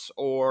Zubats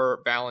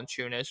or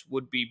Valanciunas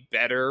would be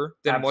better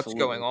than what's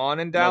going Absolutely. on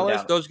in No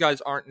Dallas. doubt. Those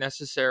guys aren't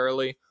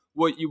necessarily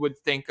what you would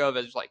think of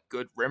as like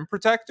good rim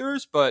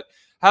protectors, but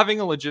having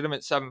a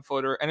legitimate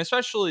 7-footer and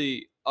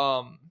especially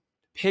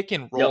pick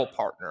and roll Yep.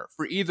 partner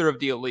for either of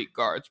the elite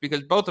guards,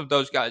 because both of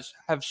those guys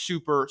have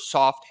super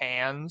soft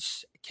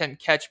hands, can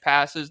catch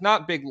passes,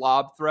 not big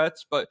lob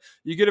threats, but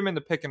you get them in the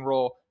pick and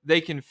roll,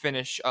 they can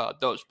finish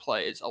those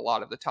plays a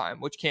lot of the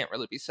time, which can't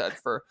really be said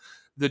for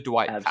the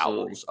Dwight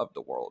Absolutely. Powells of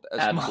the world as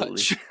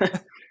Absolutely. much.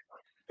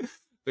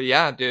 But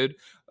yeah, dude,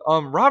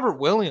 Robert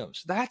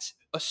Williams, that's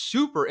a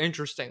super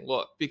interesting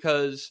look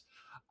because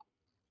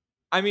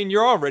I mean,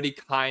 you're already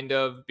kind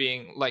of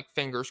being like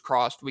fingers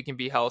crossed we can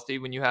be healthy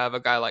when you have a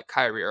guy like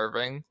Kyrie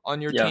Irving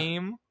on your Yeah.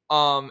 team.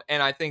 And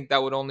I think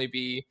that would only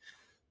be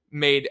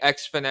made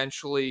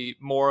exponentially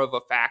more of a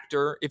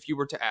factor if you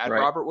were to add Right.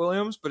 Robert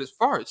Williams. But as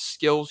far as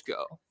skills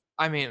go,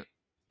 I mean,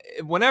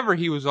 whenever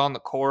he was on the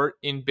court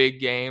in big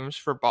games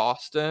for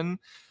Boston,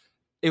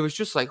 it was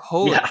just like,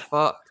 holy Yeah.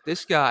 fuck,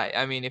 this guy.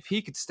 I mean, if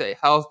he could stay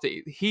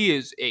healthy, he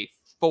is a Yeah,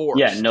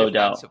 force no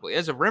doubt. defensively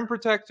as a rim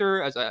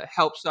protector, as a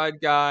help side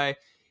guy,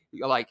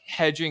 like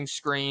hedging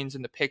screens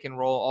in the pick and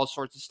roll, all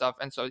sorts of stuff.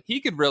 And so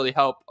he could really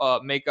help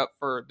make up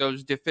for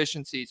those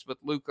deficiencies with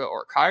Luka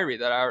or Kyrie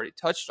that I already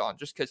touched on,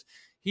 just because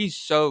he's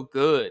so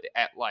good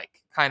at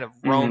like kind of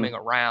roaming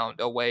Mm-hmm. around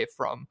away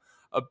from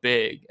a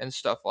big and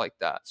stuff like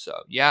that.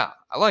 So yeah,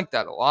 I like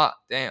that a lot.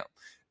 Damn.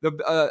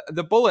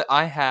 The bullet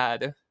I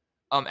had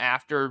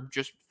after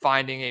just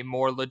finding a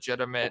more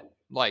legitimate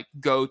like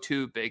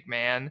go-to big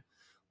man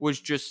was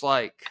just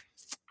like,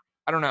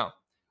 I don't know.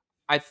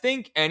 I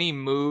think any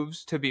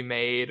moves to be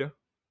made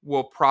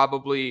will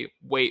probably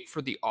wait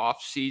for the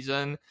off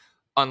season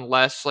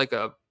unless like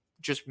a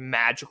just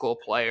magical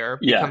player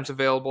Yeah. becomes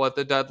available at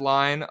the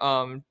deadline.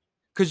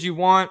 Because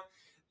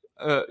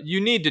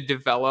you need to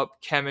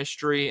develop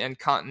chemistry and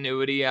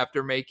continuity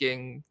after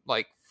making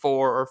like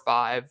 4 or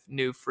 5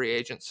 new free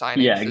agent Yeah,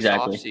 signings this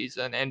exactly.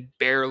 offseason and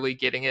barely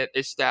getting it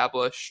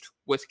established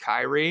with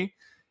Kyrie.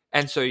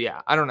 And so,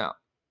 yeah, I don't know.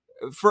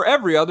 For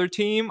every other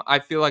team, I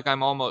feel like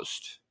I'm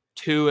almost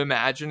too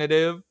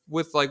imaginative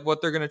with like what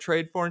they're going to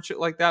trade for and shit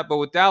like that. But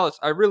with Dallas,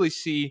 I really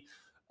see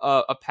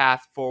a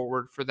path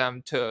forward for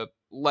them to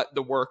let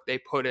the work they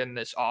put in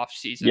this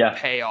offseason Yeah.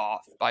 pay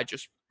off by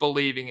just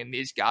believing in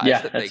these guys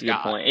Yeah, that they that's a good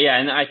got. point. Yeah,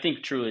 and I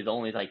think truly the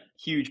only like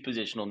huge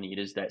positional need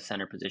is that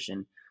center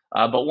position.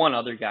 But one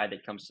other guy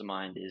that comes to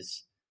mind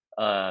is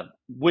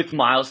with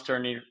Miles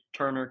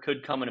Turner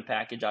could come in a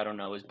package. I don't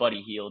know. Is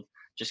Buddy Hield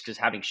just because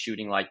having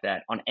shooting like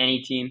that on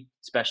any team,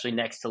 especially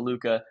next to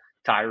Luka,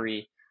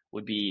 Kyrie,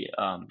 would be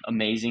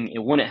amazing. It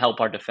wouldn't help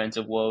our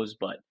defensive woes,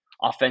 but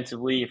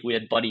offensively, if we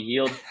had Buddy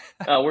Hield,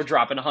 we're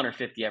dropping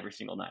 150 every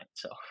single night.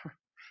 So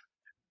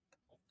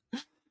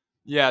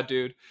Yeah,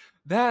 dude.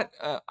 That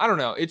I don't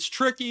know. It's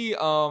tricky.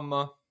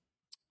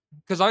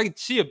 Because I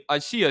see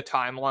a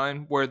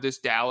timeline where this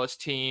Dallas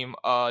team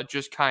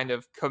just kind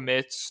of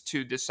commits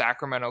to the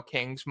Sacramento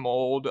Kings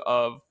mold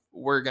of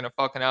we're gonna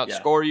fucking yeah,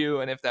 outscore you,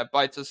 and if that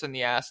bites us in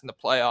the ass in the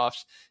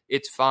playoffs,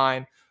 it's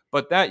fine.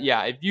 But that,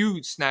 yeah, if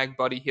you snag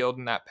Buddy Hield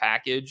in that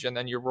package and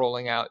then you're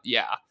rolling out,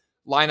 yeah,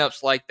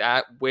 lineups like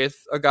that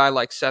with a guy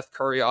like Seth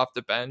Curry off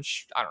the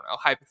bench, I don't know,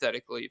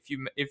 hypothetically,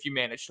 if you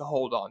manage to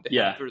hold on to him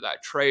yeah, through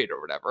that trade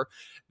or whatever,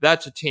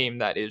 that's a team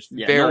that is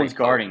yeah. No very one's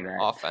guarding potent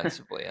that.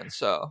 offensively, and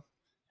so.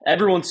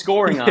 Everyone's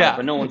scoring on it, Yeah,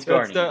 but no one's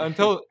that's guarding the it.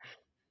 until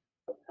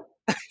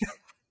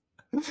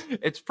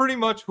it's pretty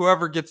much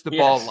whoever gets the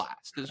ball Yes.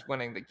 last is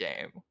winning the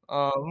game.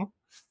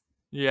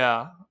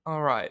 Yeah.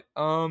 All right.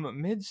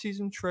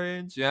 Mid-season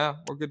trades. Yeah,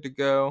 we're good to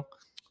go.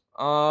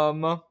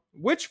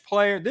 Which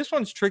player? This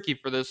one's tricky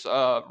for this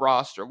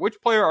roster.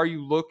 Which player are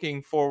you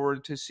looking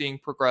forward to seeing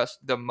progress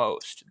the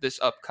most this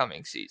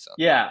upcoming season?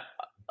 Yeah.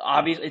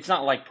 Obviously, it's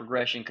not like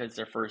progression because it's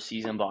their first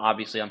season, but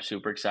obviously, I'm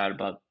super excited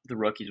about the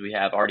rookies we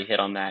have. Already hit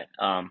on that.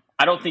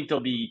 I don't think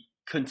they'll be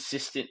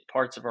consistent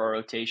parts of our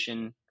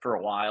rotation for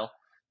a while,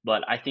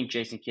 but I think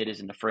Jason Kidd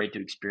isn't afraid to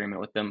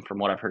experiment with them, from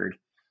what I've heard.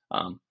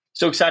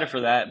 So excited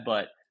for that.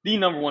 But the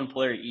number one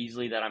player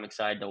easily that I'm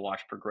excited to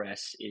watch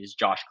progress is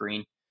Josh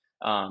Green.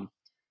 Um,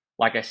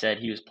 like I said,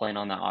 he was playing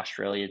on that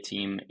Australia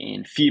team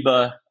in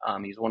FIBA.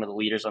 He's one of the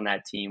leaders on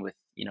that team with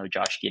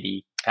Josh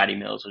Giddey, Patty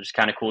Mills, which is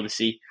kind of cool to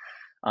see.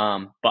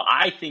 But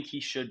I think he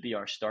should be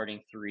our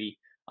starting three.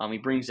 He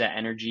brings that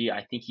energy.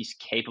 I think he's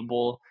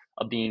capable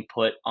of being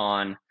put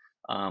on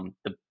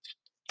the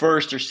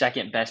first or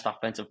second best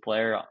offensive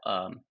player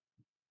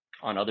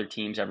on other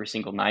teams every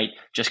single night,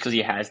 just because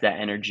he has that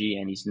energy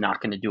and he's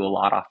not going to do a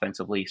lot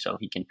offensively. So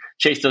he can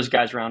chase those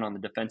guys around on the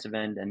defensive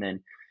end. And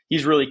then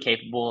he's really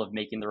capable of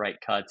making the right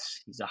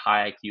cuts. He's a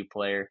high IQ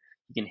player.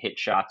 He can hit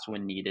shots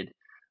when needed.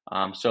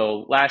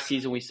 So last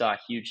season, we saw a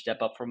huge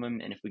step up from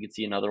him. And if we could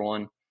see another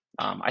one,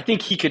 I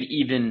think he could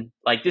even,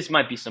 like, this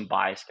might be some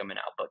bias coming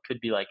out, but could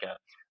be like a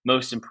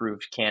most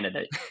improved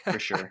candidate for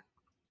sure.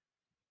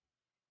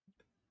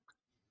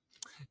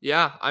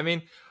 Yeah, I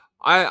mean,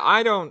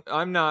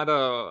 I'm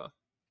not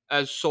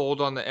as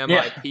sold on the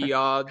Yeah. MIP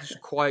odds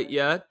quite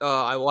yet.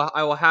 I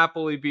will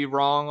happily be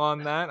wrong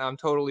on that. I'm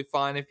totally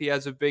fine if he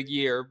has a big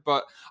year,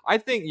 but I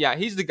think, yeah,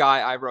 he's the guy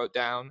I wrote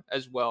down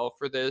as well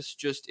for this,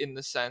 just in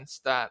the sense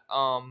that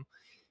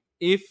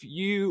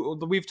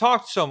we've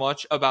talked so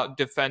much about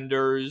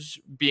defenders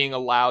being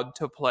allowed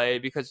to play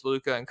because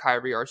Luka and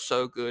Kyrie are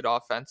so good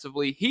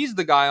offensively. He's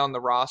the guy on the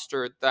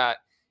roster that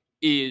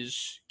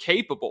is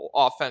capable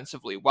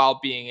offensively while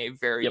being a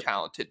very Yep.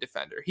 talented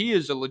defender. He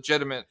is a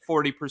legitimate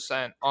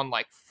 40% on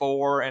like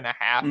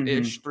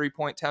 4.5-ish Mm-hmm.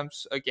 3-point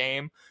attempts a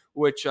game,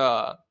 which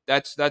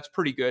that's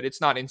pretty good.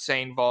 It's not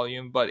insane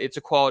volume, but it's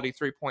a quality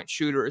 3-point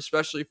shooter,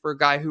 especially for a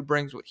guy who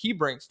brings what he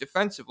brings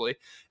defensively.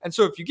 And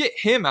so if you get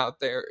him out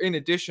there in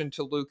addition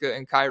to Luka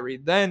and Kyrie,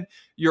 then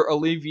you're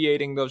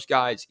alleviating those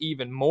guys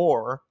even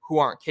more who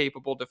aren't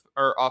capable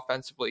or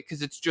offensively,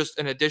 because it's just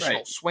an additional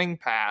Right. swing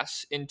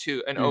pass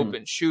into an Mm-hmm.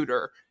 open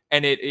shooter,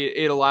 and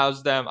it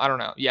allows them, I don't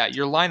know, yeah,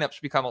 your lineups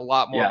become a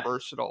lot more Yeah.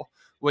 versatile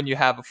when you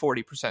have a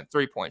 40%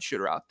 3-point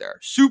shooter out there.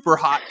 Super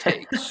hot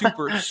take,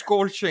 super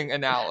scorching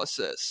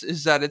analysis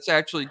is that it's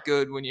actually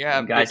good when you When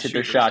have guys good hit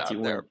their shooters shots, you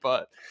out there. win.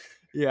 But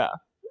yeah,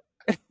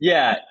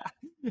 Yeah.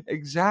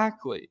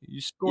 exactly.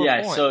 You score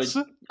Yeah, so points.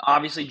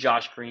 obviously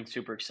Josh Green,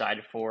 super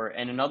excited for,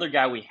 and another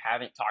guy we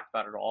haven't talked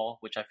about at all,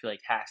 which I feel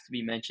like has to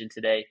be mentioned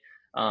today,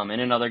 and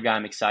another guy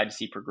I'm excited to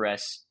see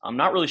progress. I'm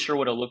not really sure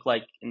what it'll look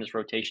like in this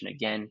rotation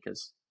again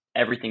because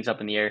everything's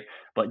up in the air.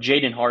 But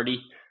Jaden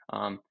Hardy,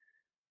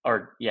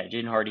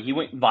 Jaden Hardy, he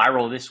went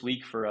viral this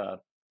week for a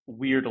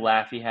weird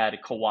laugh he had, a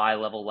Kawhi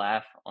level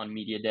laugh on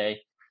media day.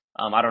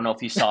 I don't know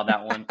if you saw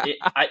that one.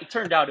 It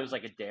turned out it was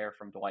like a dare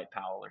from Dwight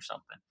Powell or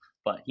something,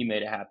 but he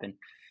made it happen.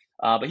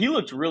 But he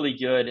looked really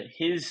good.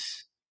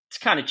 It's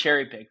kind of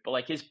cherry picked, but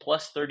like his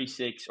plus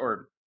 36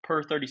 or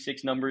per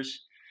 36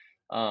 numbers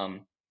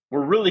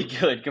were really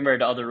good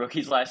compared to other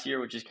rookies last year,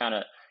 which is kind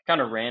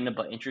of random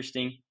but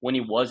interesting. When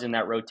he was in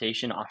that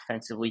rotation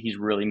offensively, he's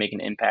really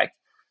making an impact.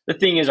 The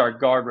thing is, our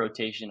guard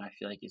rotation, I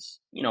feel like, is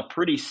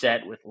pretty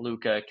set with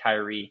Luka,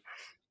 Kyrie.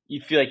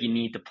 You feel like you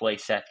need to play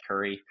Seth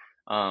Curry.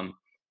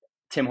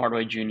 Tim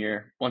Hardaway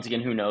Jr., once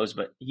again, who knows,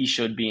 but he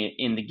should be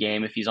in the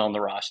game if he's on the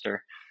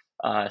roster.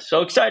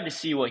 So excited to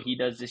see what he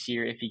does this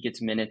year if he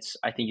gets minutes.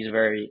 I think he's a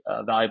very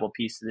valuable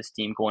piece to this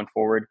team going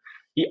forward.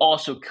 He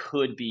also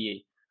could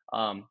be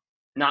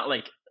not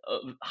like a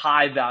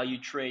high value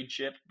trade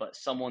chip, but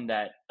someone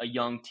that a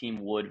young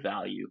team would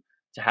value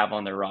to have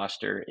on their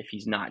roster if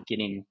he's not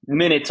getting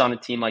minutes on a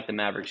team like the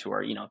Mavericks, who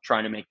are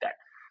trying to make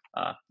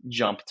that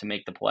jump to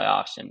make the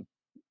playoffs and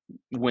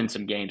win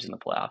some games in the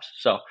playoffs.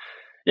 So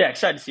yeah,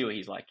 excited to see what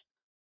he's like.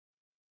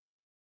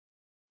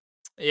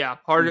 Yeah,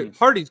 Mm-hmm.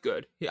 Hardy's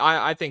good.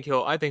 I think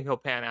he'll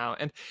pan out,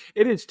 and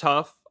it is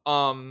tough.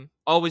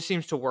 Always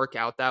seems to work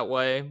out that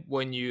way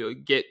when you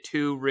get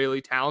two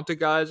really talented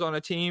guys on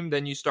a team.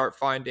 Then you start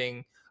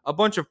finding a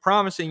bunch of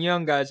promising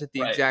young guys at the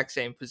Right. exact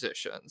same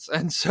positions,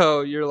 and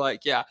so you're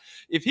like, yeah,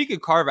 if he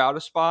could carve out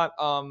a spot,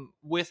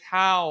 with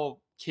how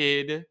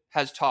Kidd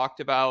has talked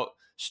about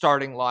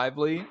starting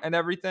Lively and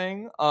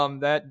everything,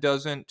 that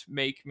doesn't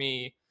make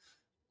me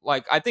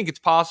like, I think it's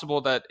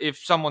possible that if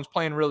someone's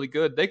playing really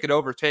good, they could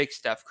overtake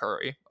Steph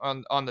Curry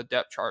on the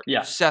depth chart.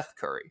 Yeah. Seth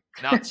Curry,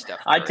 not Steph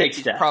I'd Curry. take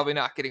He's Steph. probably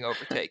not getting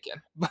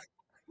overtaken. But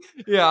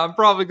yeah, I'm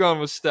probably going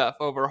with Steph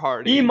over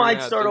Hardy. He You're gonna might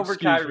have start to over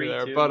excuse me Kyrie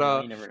there, too.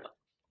 but You never know.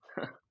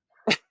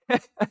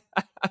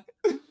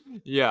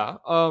 yeah.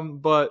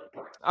 But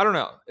I don't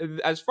know.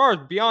 As far as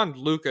beyond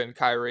Luca and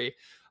Kyrie,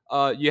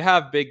 you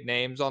have big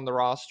names on the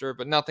roster,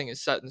 but nothing is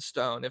set in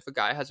stone if a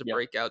guy has a Yep.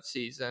 breakout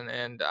season.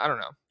 And I don't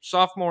know.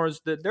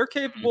 Sophomores, they're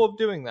capable Mhm. of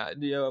doing that.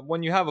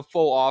 When you have a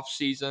full off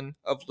season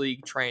of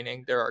league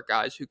training, there are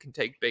guys who can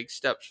take big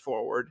steps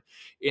forward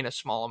in a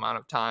small amount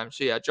of time.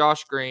 So yeah,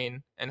 Josh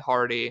Green and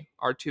Hardy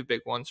are two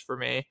big ones for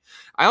me.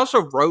 I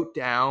also wrote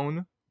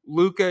down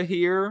Luca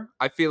here.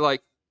 I feel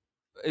like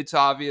it's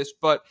obvious,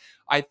 but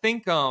I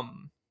think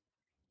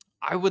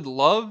I would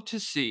love to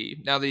see,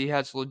 now that he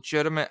has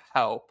legitimate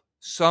help,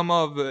 some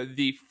of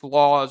the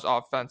flaws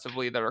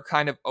offensively that are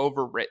kind of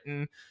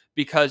overwritten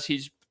because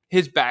his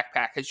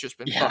backpack has just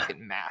been Yeah.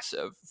 fucking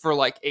massive for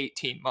like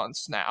 18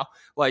 months now.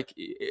 Like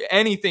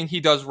anything he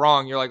does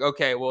wrong, you're like,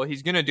 okay, well,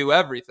 he's going to do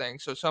everything.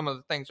 So some of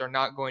the things are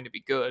not going to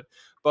be good.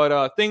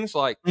 But things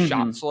like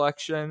shot Mm-hmm.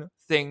 selection,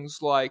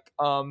 things like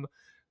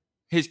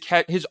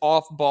his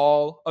off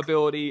ball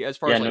ability as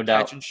far Yeah, as no like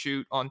doubt. catch and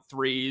shoot on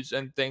threes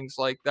and things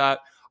like that.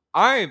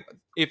 I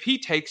If he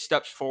takes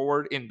steps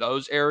forward in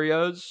those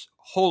areas,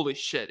 holy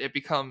shit, it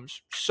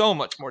becomes so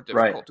much more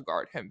Right. difficult to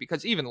guard him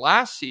because even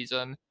last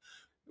season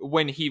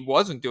when he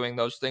wasn't doing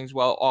those things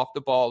well off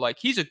the ball, like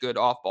he's a good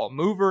off ball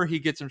mover. He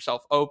gets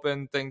himself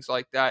open, things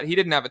like that. He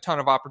didn't have a ton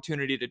of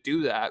opportunity to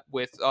do that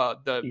with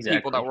the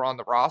people that Exactly. were on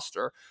the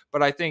roster.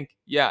 But I think,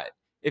 yeah,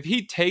 if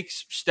he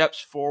takes steps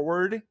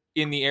forward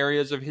in the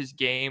areas of his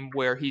game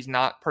where he's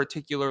not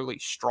particularly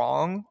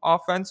strong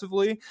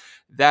offensively,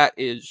 that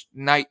is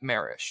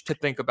nightmarish to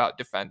think about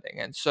defending.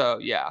 And so,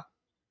 yeah,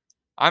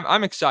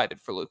 I'm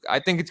excited for Luka. I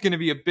think it's going to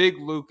be a big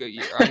Luka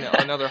year. I know,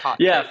 another hot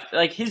Yeah, take.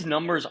 like his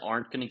numbers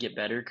aren't going to get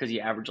better because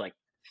he averaged like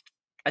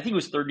I think it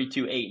was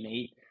 32, 8, and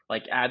 8,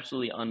 like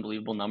absolutely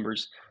unbelievable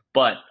numbers.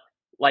 But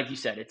like you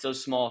said, it's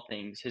those small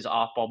things. His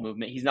off ball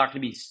movement. He's not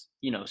going to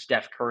be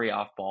Steph Curry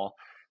off ball,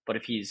 but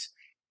if he's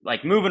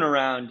like moving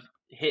around,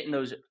 hitting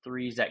those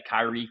threes that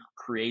Kyrie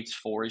creates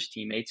for his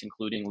teammates,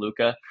 including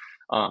Luca,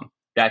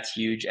 that's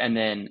huge. And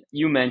then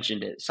you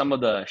mentioned it. Some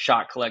of the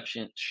shot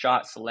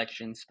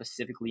selection,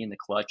 specifically in the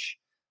clutch,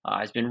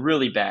 has been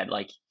really bad.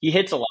 Like he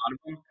hits a lot of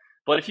them,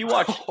 but if you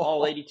watch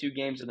all 82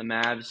 games of the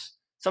Mavs,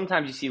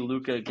 sometimes you see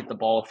Luca get the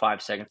ball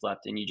 5 seconds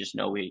left, and you just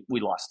know we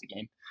lost the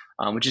game,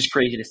 which is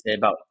crazy to say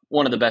about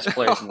one of the best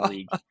players in the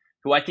league,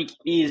 who I think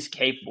is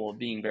capable of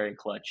being very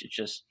clutch. It's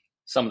just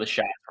some of the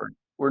shots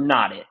were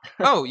not it.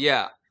 Oh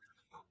yeah.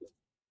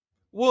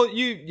 Well,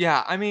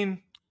 yeah, I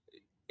mean,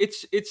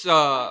 it's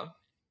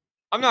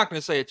I'm not going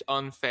to say it's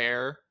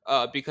unfair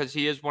because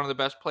he is one of the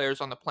best players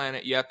on the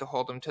planet. You have to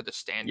hold him to the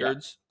Yeah,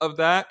 standards of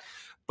that.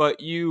 But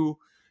you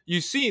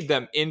see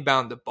them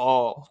inbound the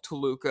ball to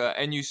Luca,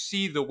 and you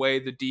see the way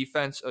the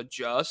defense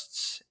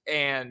adjusts.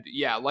 And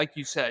yeah, like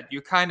you said,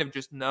 you kind of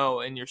just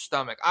know in your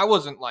stomach. I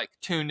wasn't like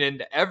tuned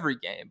into every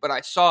game, but I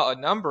saw a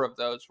number of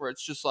those where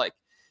it's just like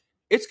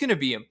it's going to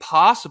be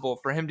impossible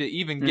for him to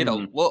even get a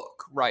hmm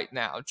look right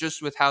now,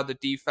 just with how the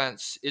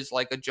defense is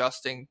like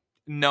adjusting,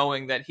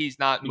 knowing that he's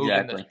not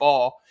moving this exactly.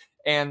 ball.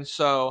 And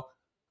so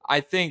I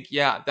think,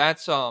 yeah,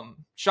 that's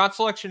shot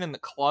selection in the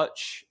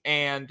clutch.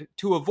 And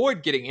to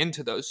avoid getting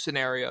into those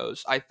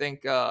scenarios, I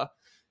think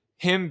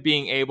him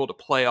being able to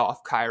play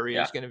off Kyrie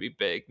Yeah, is going to be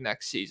big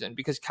next season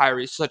because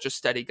Kyrie is such a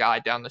steady guy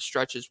down the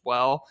stretch as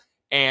well.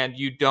 And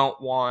you don't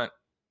want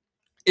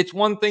it's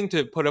one thing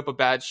to put up a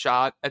bad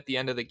shot at the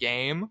end of the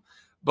game,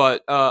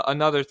 but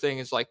another thing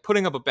is like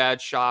putting up a bad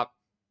shot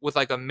with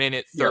like a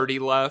minute yep, 30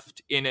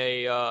 left in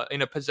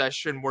a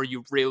possession where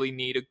you really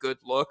need a good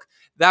look.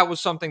 That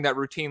was something that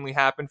routinely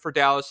happened for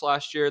Dallas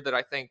last year that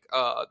I think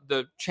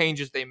the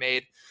changes they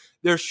made,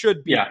 there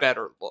should be yeah,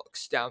 better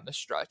looks down the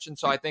stretch. And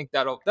so I think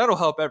that'll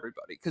help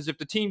everybody because if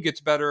the team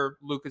gets better,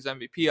 Luca's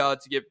MVP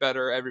odds get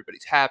better,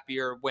 everybody's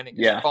happier, winning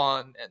is yeah,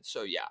 fun. And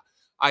so yeah,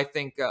 I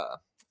think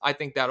I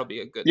think that'll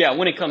be a good yeah. thing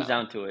When it for comes them.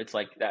 down to it, it's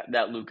like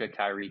that Luca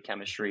Kyrie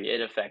chemistry. It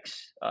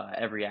affects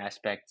every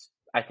aspect,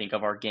 I think,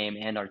 of our game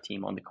and our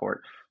team on the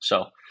court.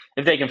 So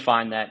if they can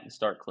find that and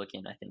start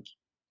clicking, I think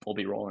we'll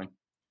be rolling.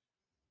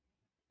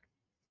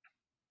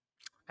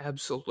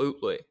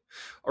 Absolutely.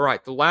 All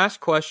right, the last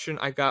question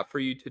I got for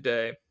you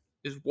today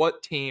is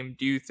what team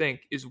do you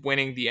think is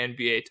winning the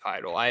NBA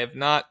title? I have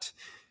not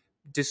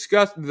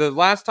discussed the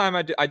last time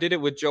I did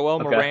it with Joel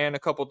Okay. Moran a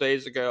couple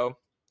days ago,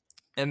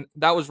 and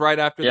that was right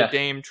after the Yeah.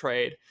 Dame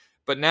trade.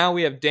 But now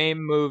we have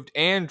Dame moved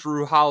and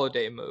Drew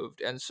Holiday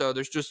moved, and so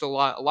there's just a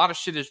lot of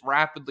shit is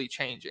rapidly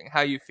changing.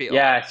 How you feeling?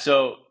 Yeah,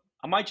 so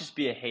I might just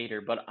be a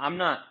hater, but I'm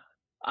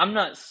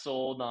not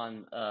sold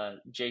on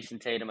Jason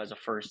Tatum as a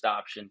first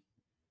option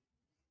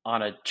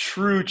on a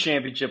true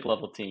championship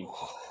level team.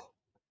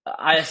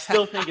 I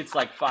still think it's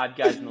like five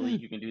guys in the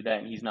league who can do that,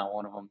 and he's not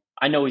one of them.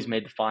 I know he's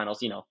made the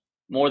finals,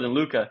 more than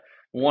Luka,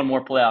 one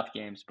more playoff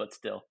games, but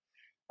still.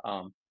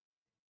 Um,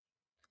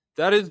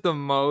 That is the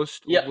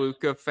most yep,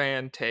 Luca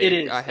fan it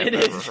take I is. have It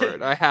ever is.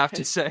 heard. I have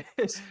to say.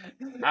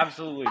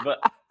 Absolutely, but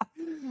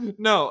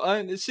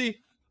No, see,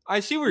 I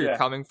see where you're yeah.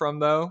 coming from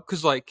though,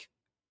 because like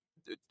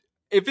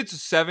if it's a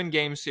 7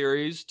 game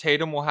series,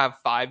 Tatum will have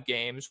 5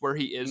 games where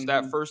he is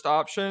that Hmm. first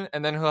option,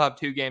 and then he'll have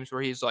 2 games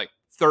where he's like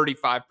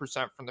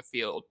 35% from the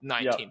field,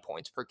 Yep. 19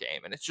 points per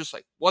game, and it's just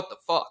like, what the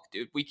fuck,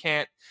 dude? We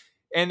can't.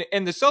 And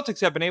the Celtics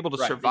have been able to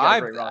Right. They got a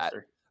survive great that,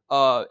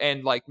 roster.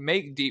 and like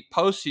make deep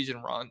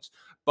postseason runs,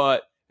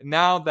 but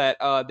now that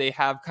they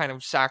have kind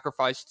of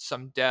sacrificed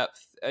some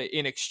depth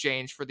in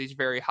exchange for these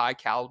very high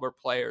caliber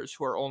players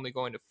who are only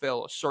going to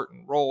fill a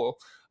certain role,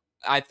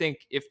 I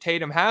think if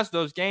Tatum has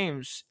those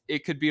games,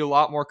 it could be a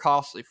lot more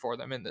costly for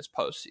them in this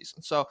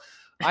postseason. So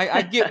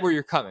I get where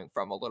you're coming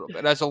from a little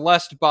bit as a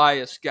less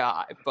biased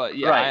guy, but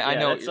yeah, Right. I Yeah.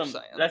 know what That's you're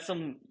some saying. that's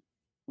some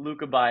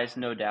Luca bias,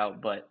 no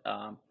doubt. But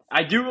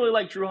I do really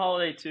like Drew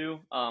Holiday too.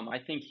 I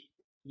think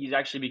he's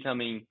actually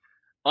becoming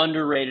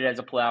underrated as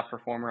a playoff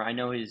performer. I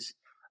know his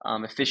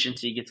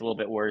efficiency gets a little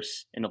bit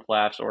worse in the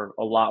playoffs, or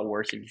a lot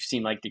worse if you've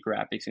seen like the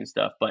graphics and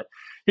stuff. But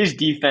his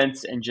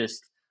defense and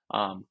just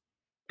um,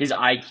 his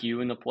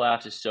IQ in the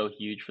playoffs is so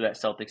huge for that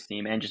Celtics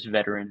team, and just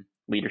veteran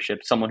leadership.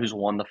 Someone who's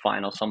won the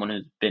final, someone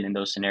who's been in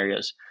those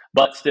scenarios.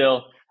 But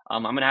still,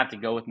 I'm gonna have to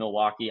go with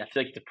Milwaukee. I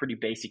feel like it's a pretty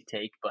basic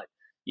take, but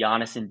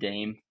Giannis and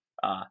Dame,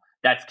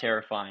 that's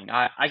terrifying.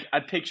 I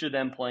picture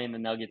them playing the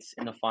Nuggets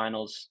in the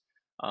finals.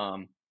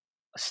 Um,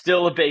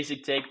 Still a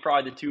basic take.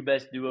 Probably the two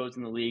best duos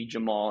in the league,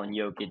 Jamal and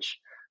Jokic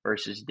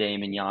versus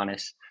Dame and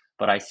Giannis.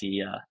 But I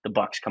see the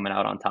Bucks coming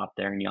out on top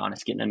there, and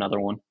Giannis getting another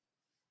one.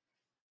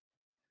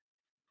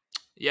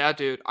 Yeah,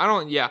 dude. I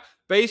don't. Yeah,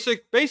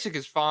 basic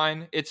is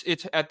fine. It's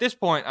at this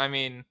point. I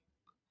mean,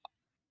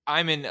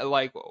 I'm in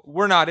like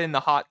we're not in the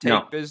hot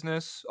No. take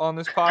business on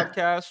this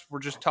podcast. We're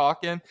just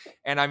talking,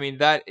 and I mean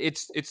that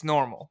it's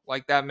normal.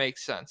 Like that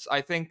makes sense.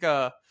 I think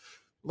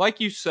like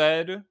you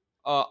said,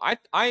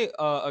 I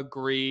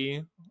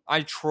agree.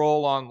 I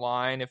troll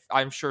online. If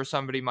I'm sure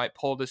somebody might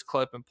pull this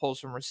clip and pull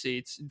some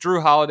receipts. Drew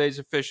Holiday's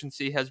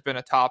efficiency has been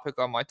a topic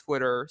on my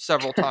Twitter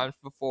several times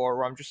before,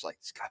 where I'm just like,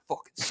 this guy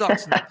fucking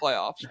sucks in the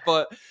playoffs.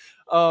 But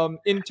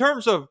in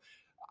terms of,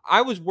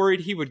 I was worried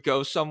he would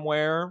go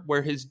somewhere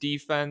where his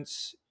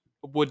defense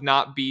would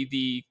not be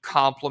the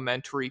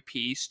complementary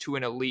piece to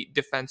an elite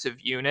defensive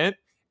unit.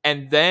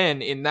 And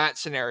then in that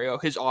scenario,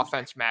 his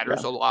offense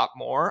matters Yeah. a lot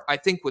more. I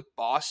think with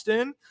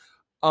Boston,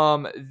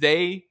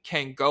 they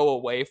can go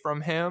away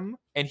from him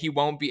and he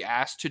won't be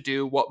asked to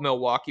do what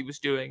Milwaukee was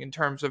doing in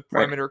terms of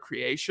Right. perimeter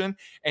creation.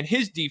 And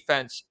his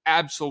defense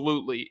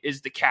absolutely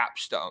is the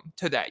capstone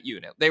to that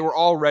unit. They were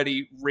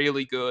already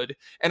really good.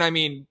 And I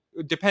mean,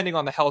 depending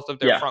on the health of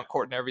their Yeah. front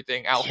court and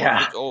everything, Al Yeah.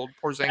 Horford's old,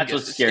 That's Porzingis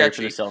what's is scary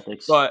for the sketchy.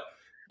 Celtics. But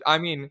I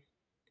mean,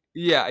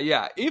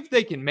 yeah. If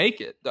they can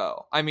make it,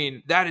 though, I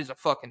mean, that is a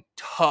fucking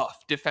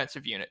tough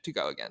defensive unit to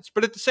go against.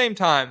 But at the same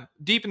time,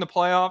 deep in the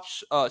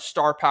playoffs,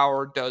 star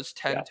power does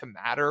Yeah. tend to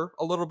matter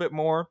a little bit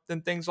more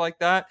than things like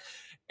that.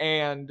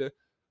 And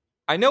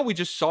I know we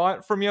just saw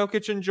it from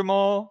Jokic and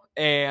Jamal,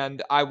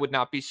 and I would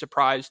not be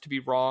surprised to be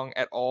wrong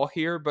at all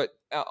here. But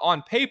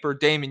on paper,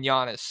 Dame and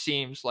Giannis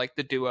seems like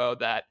the duo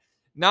that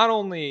not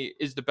only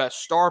is the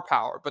best star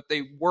power, but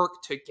they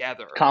work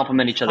together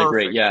Complement each other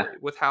great. Yeah. perfectly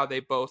with how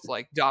they both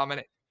like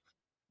dominate,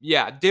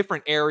 yeah,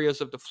 different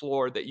areas of the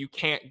floor that you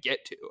can't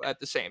get to at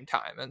the same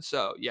time. And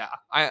so, yeah,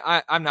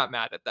 I'm not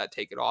mad at that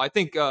take at all. I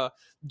think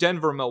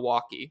Denver,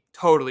 Milwaukee,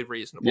 totally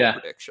reasonable Yeah.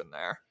 prediction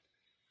there.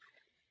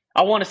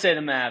 I want to say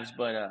the Mavs,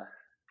 but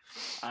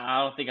I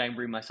don't think I can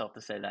bring myself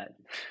to say that.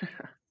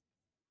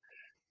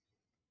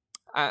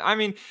 I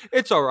mean,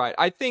 it's all right.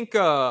 I think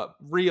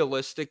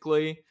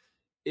realistically,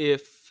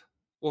 if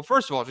well,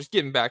 first of all, just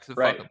getting back to the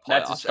Right. fucking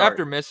That's a playoffs start.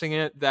 after missing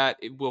it, that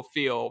it will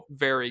feel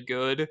very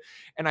good.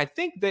 And I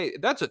think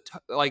that's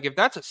like if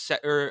that's a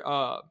set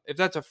or if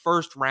that's a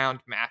first round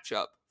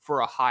matchup for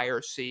a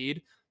higher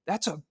seed,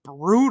 that's a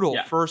brutal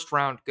Yeah. first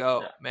round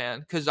go, Yeah. man.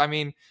 Because I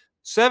mean,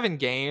 7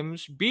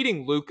 games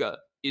beating Luca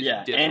is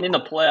Yeah. And in the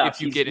difficult playoffs,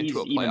 if you get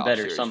into he's a even playoff better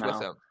series with somehow.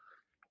 him.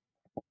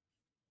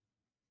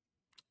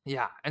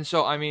 Yeah, and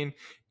so I mean,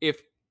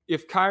 if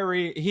if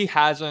Kyrie, he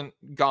hasn't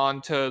gone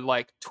to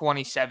like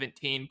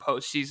 2017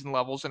 postseason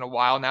levels in a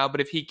while now,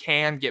 but if he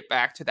can get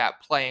back to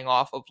that playing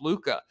off of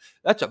Luka,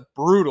 that's a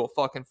brutal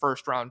fucking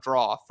first round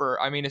draw for,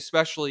 I mean,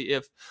 especially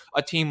if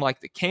a team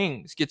like the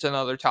Kings gets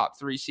another top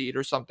 3 seed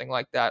or something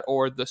like that,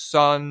 or the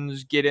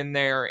Suns get in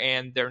there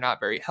and they're not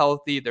very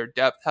healthy, their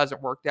depth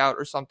hasn't worked out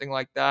or something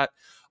like that.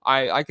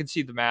 I could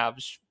see the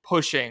Mavs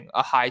pushing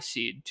a high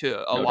seed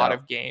to a No lot doubt.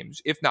 of games,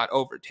 if not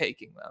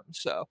overtaking them.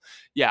 So,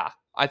 yeah,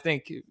 I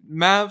think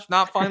Mavs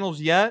not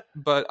finals yet,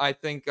 but I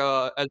think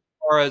as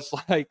far as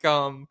like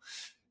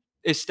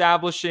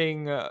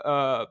establishing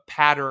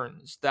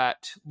patterns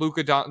that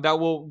that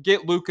will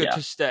get Luka Yeah,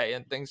 to stay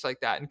and things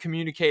like that, and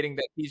communicating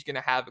that he's going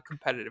to have a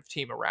competitive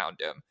team around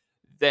him.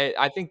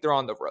 I think they're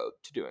on the road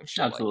to doing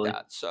shit like absolutely.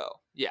 that. So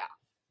yeah.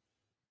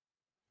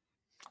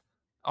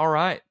 All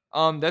right.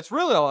 That's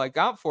really all I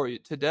got for you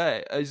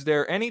today. Is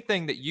there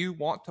anything that you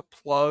want to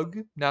plug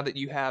now that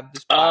you have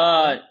this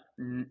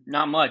platform?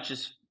 Not much.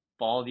 Just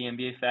follow the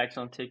NBA facts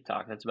on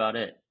TikTok. That's about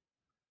it.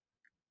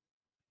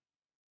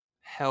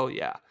 Hell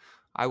yeah.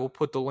 I will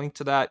put the link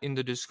to that in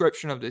the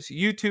description of this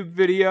YouTube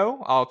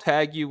video. I'll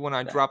tag you when I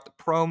Okay. drop the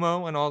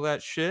promo and all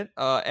that shit.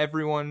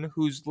 Everyone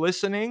who's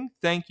listening,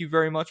 thank you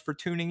very much for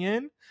tuning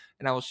in,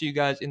 and I will see you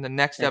guys in the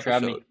next Thanks for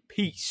having episode. me.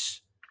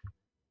 Peace.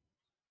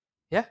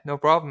 Yeah, no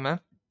problem,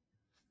 man.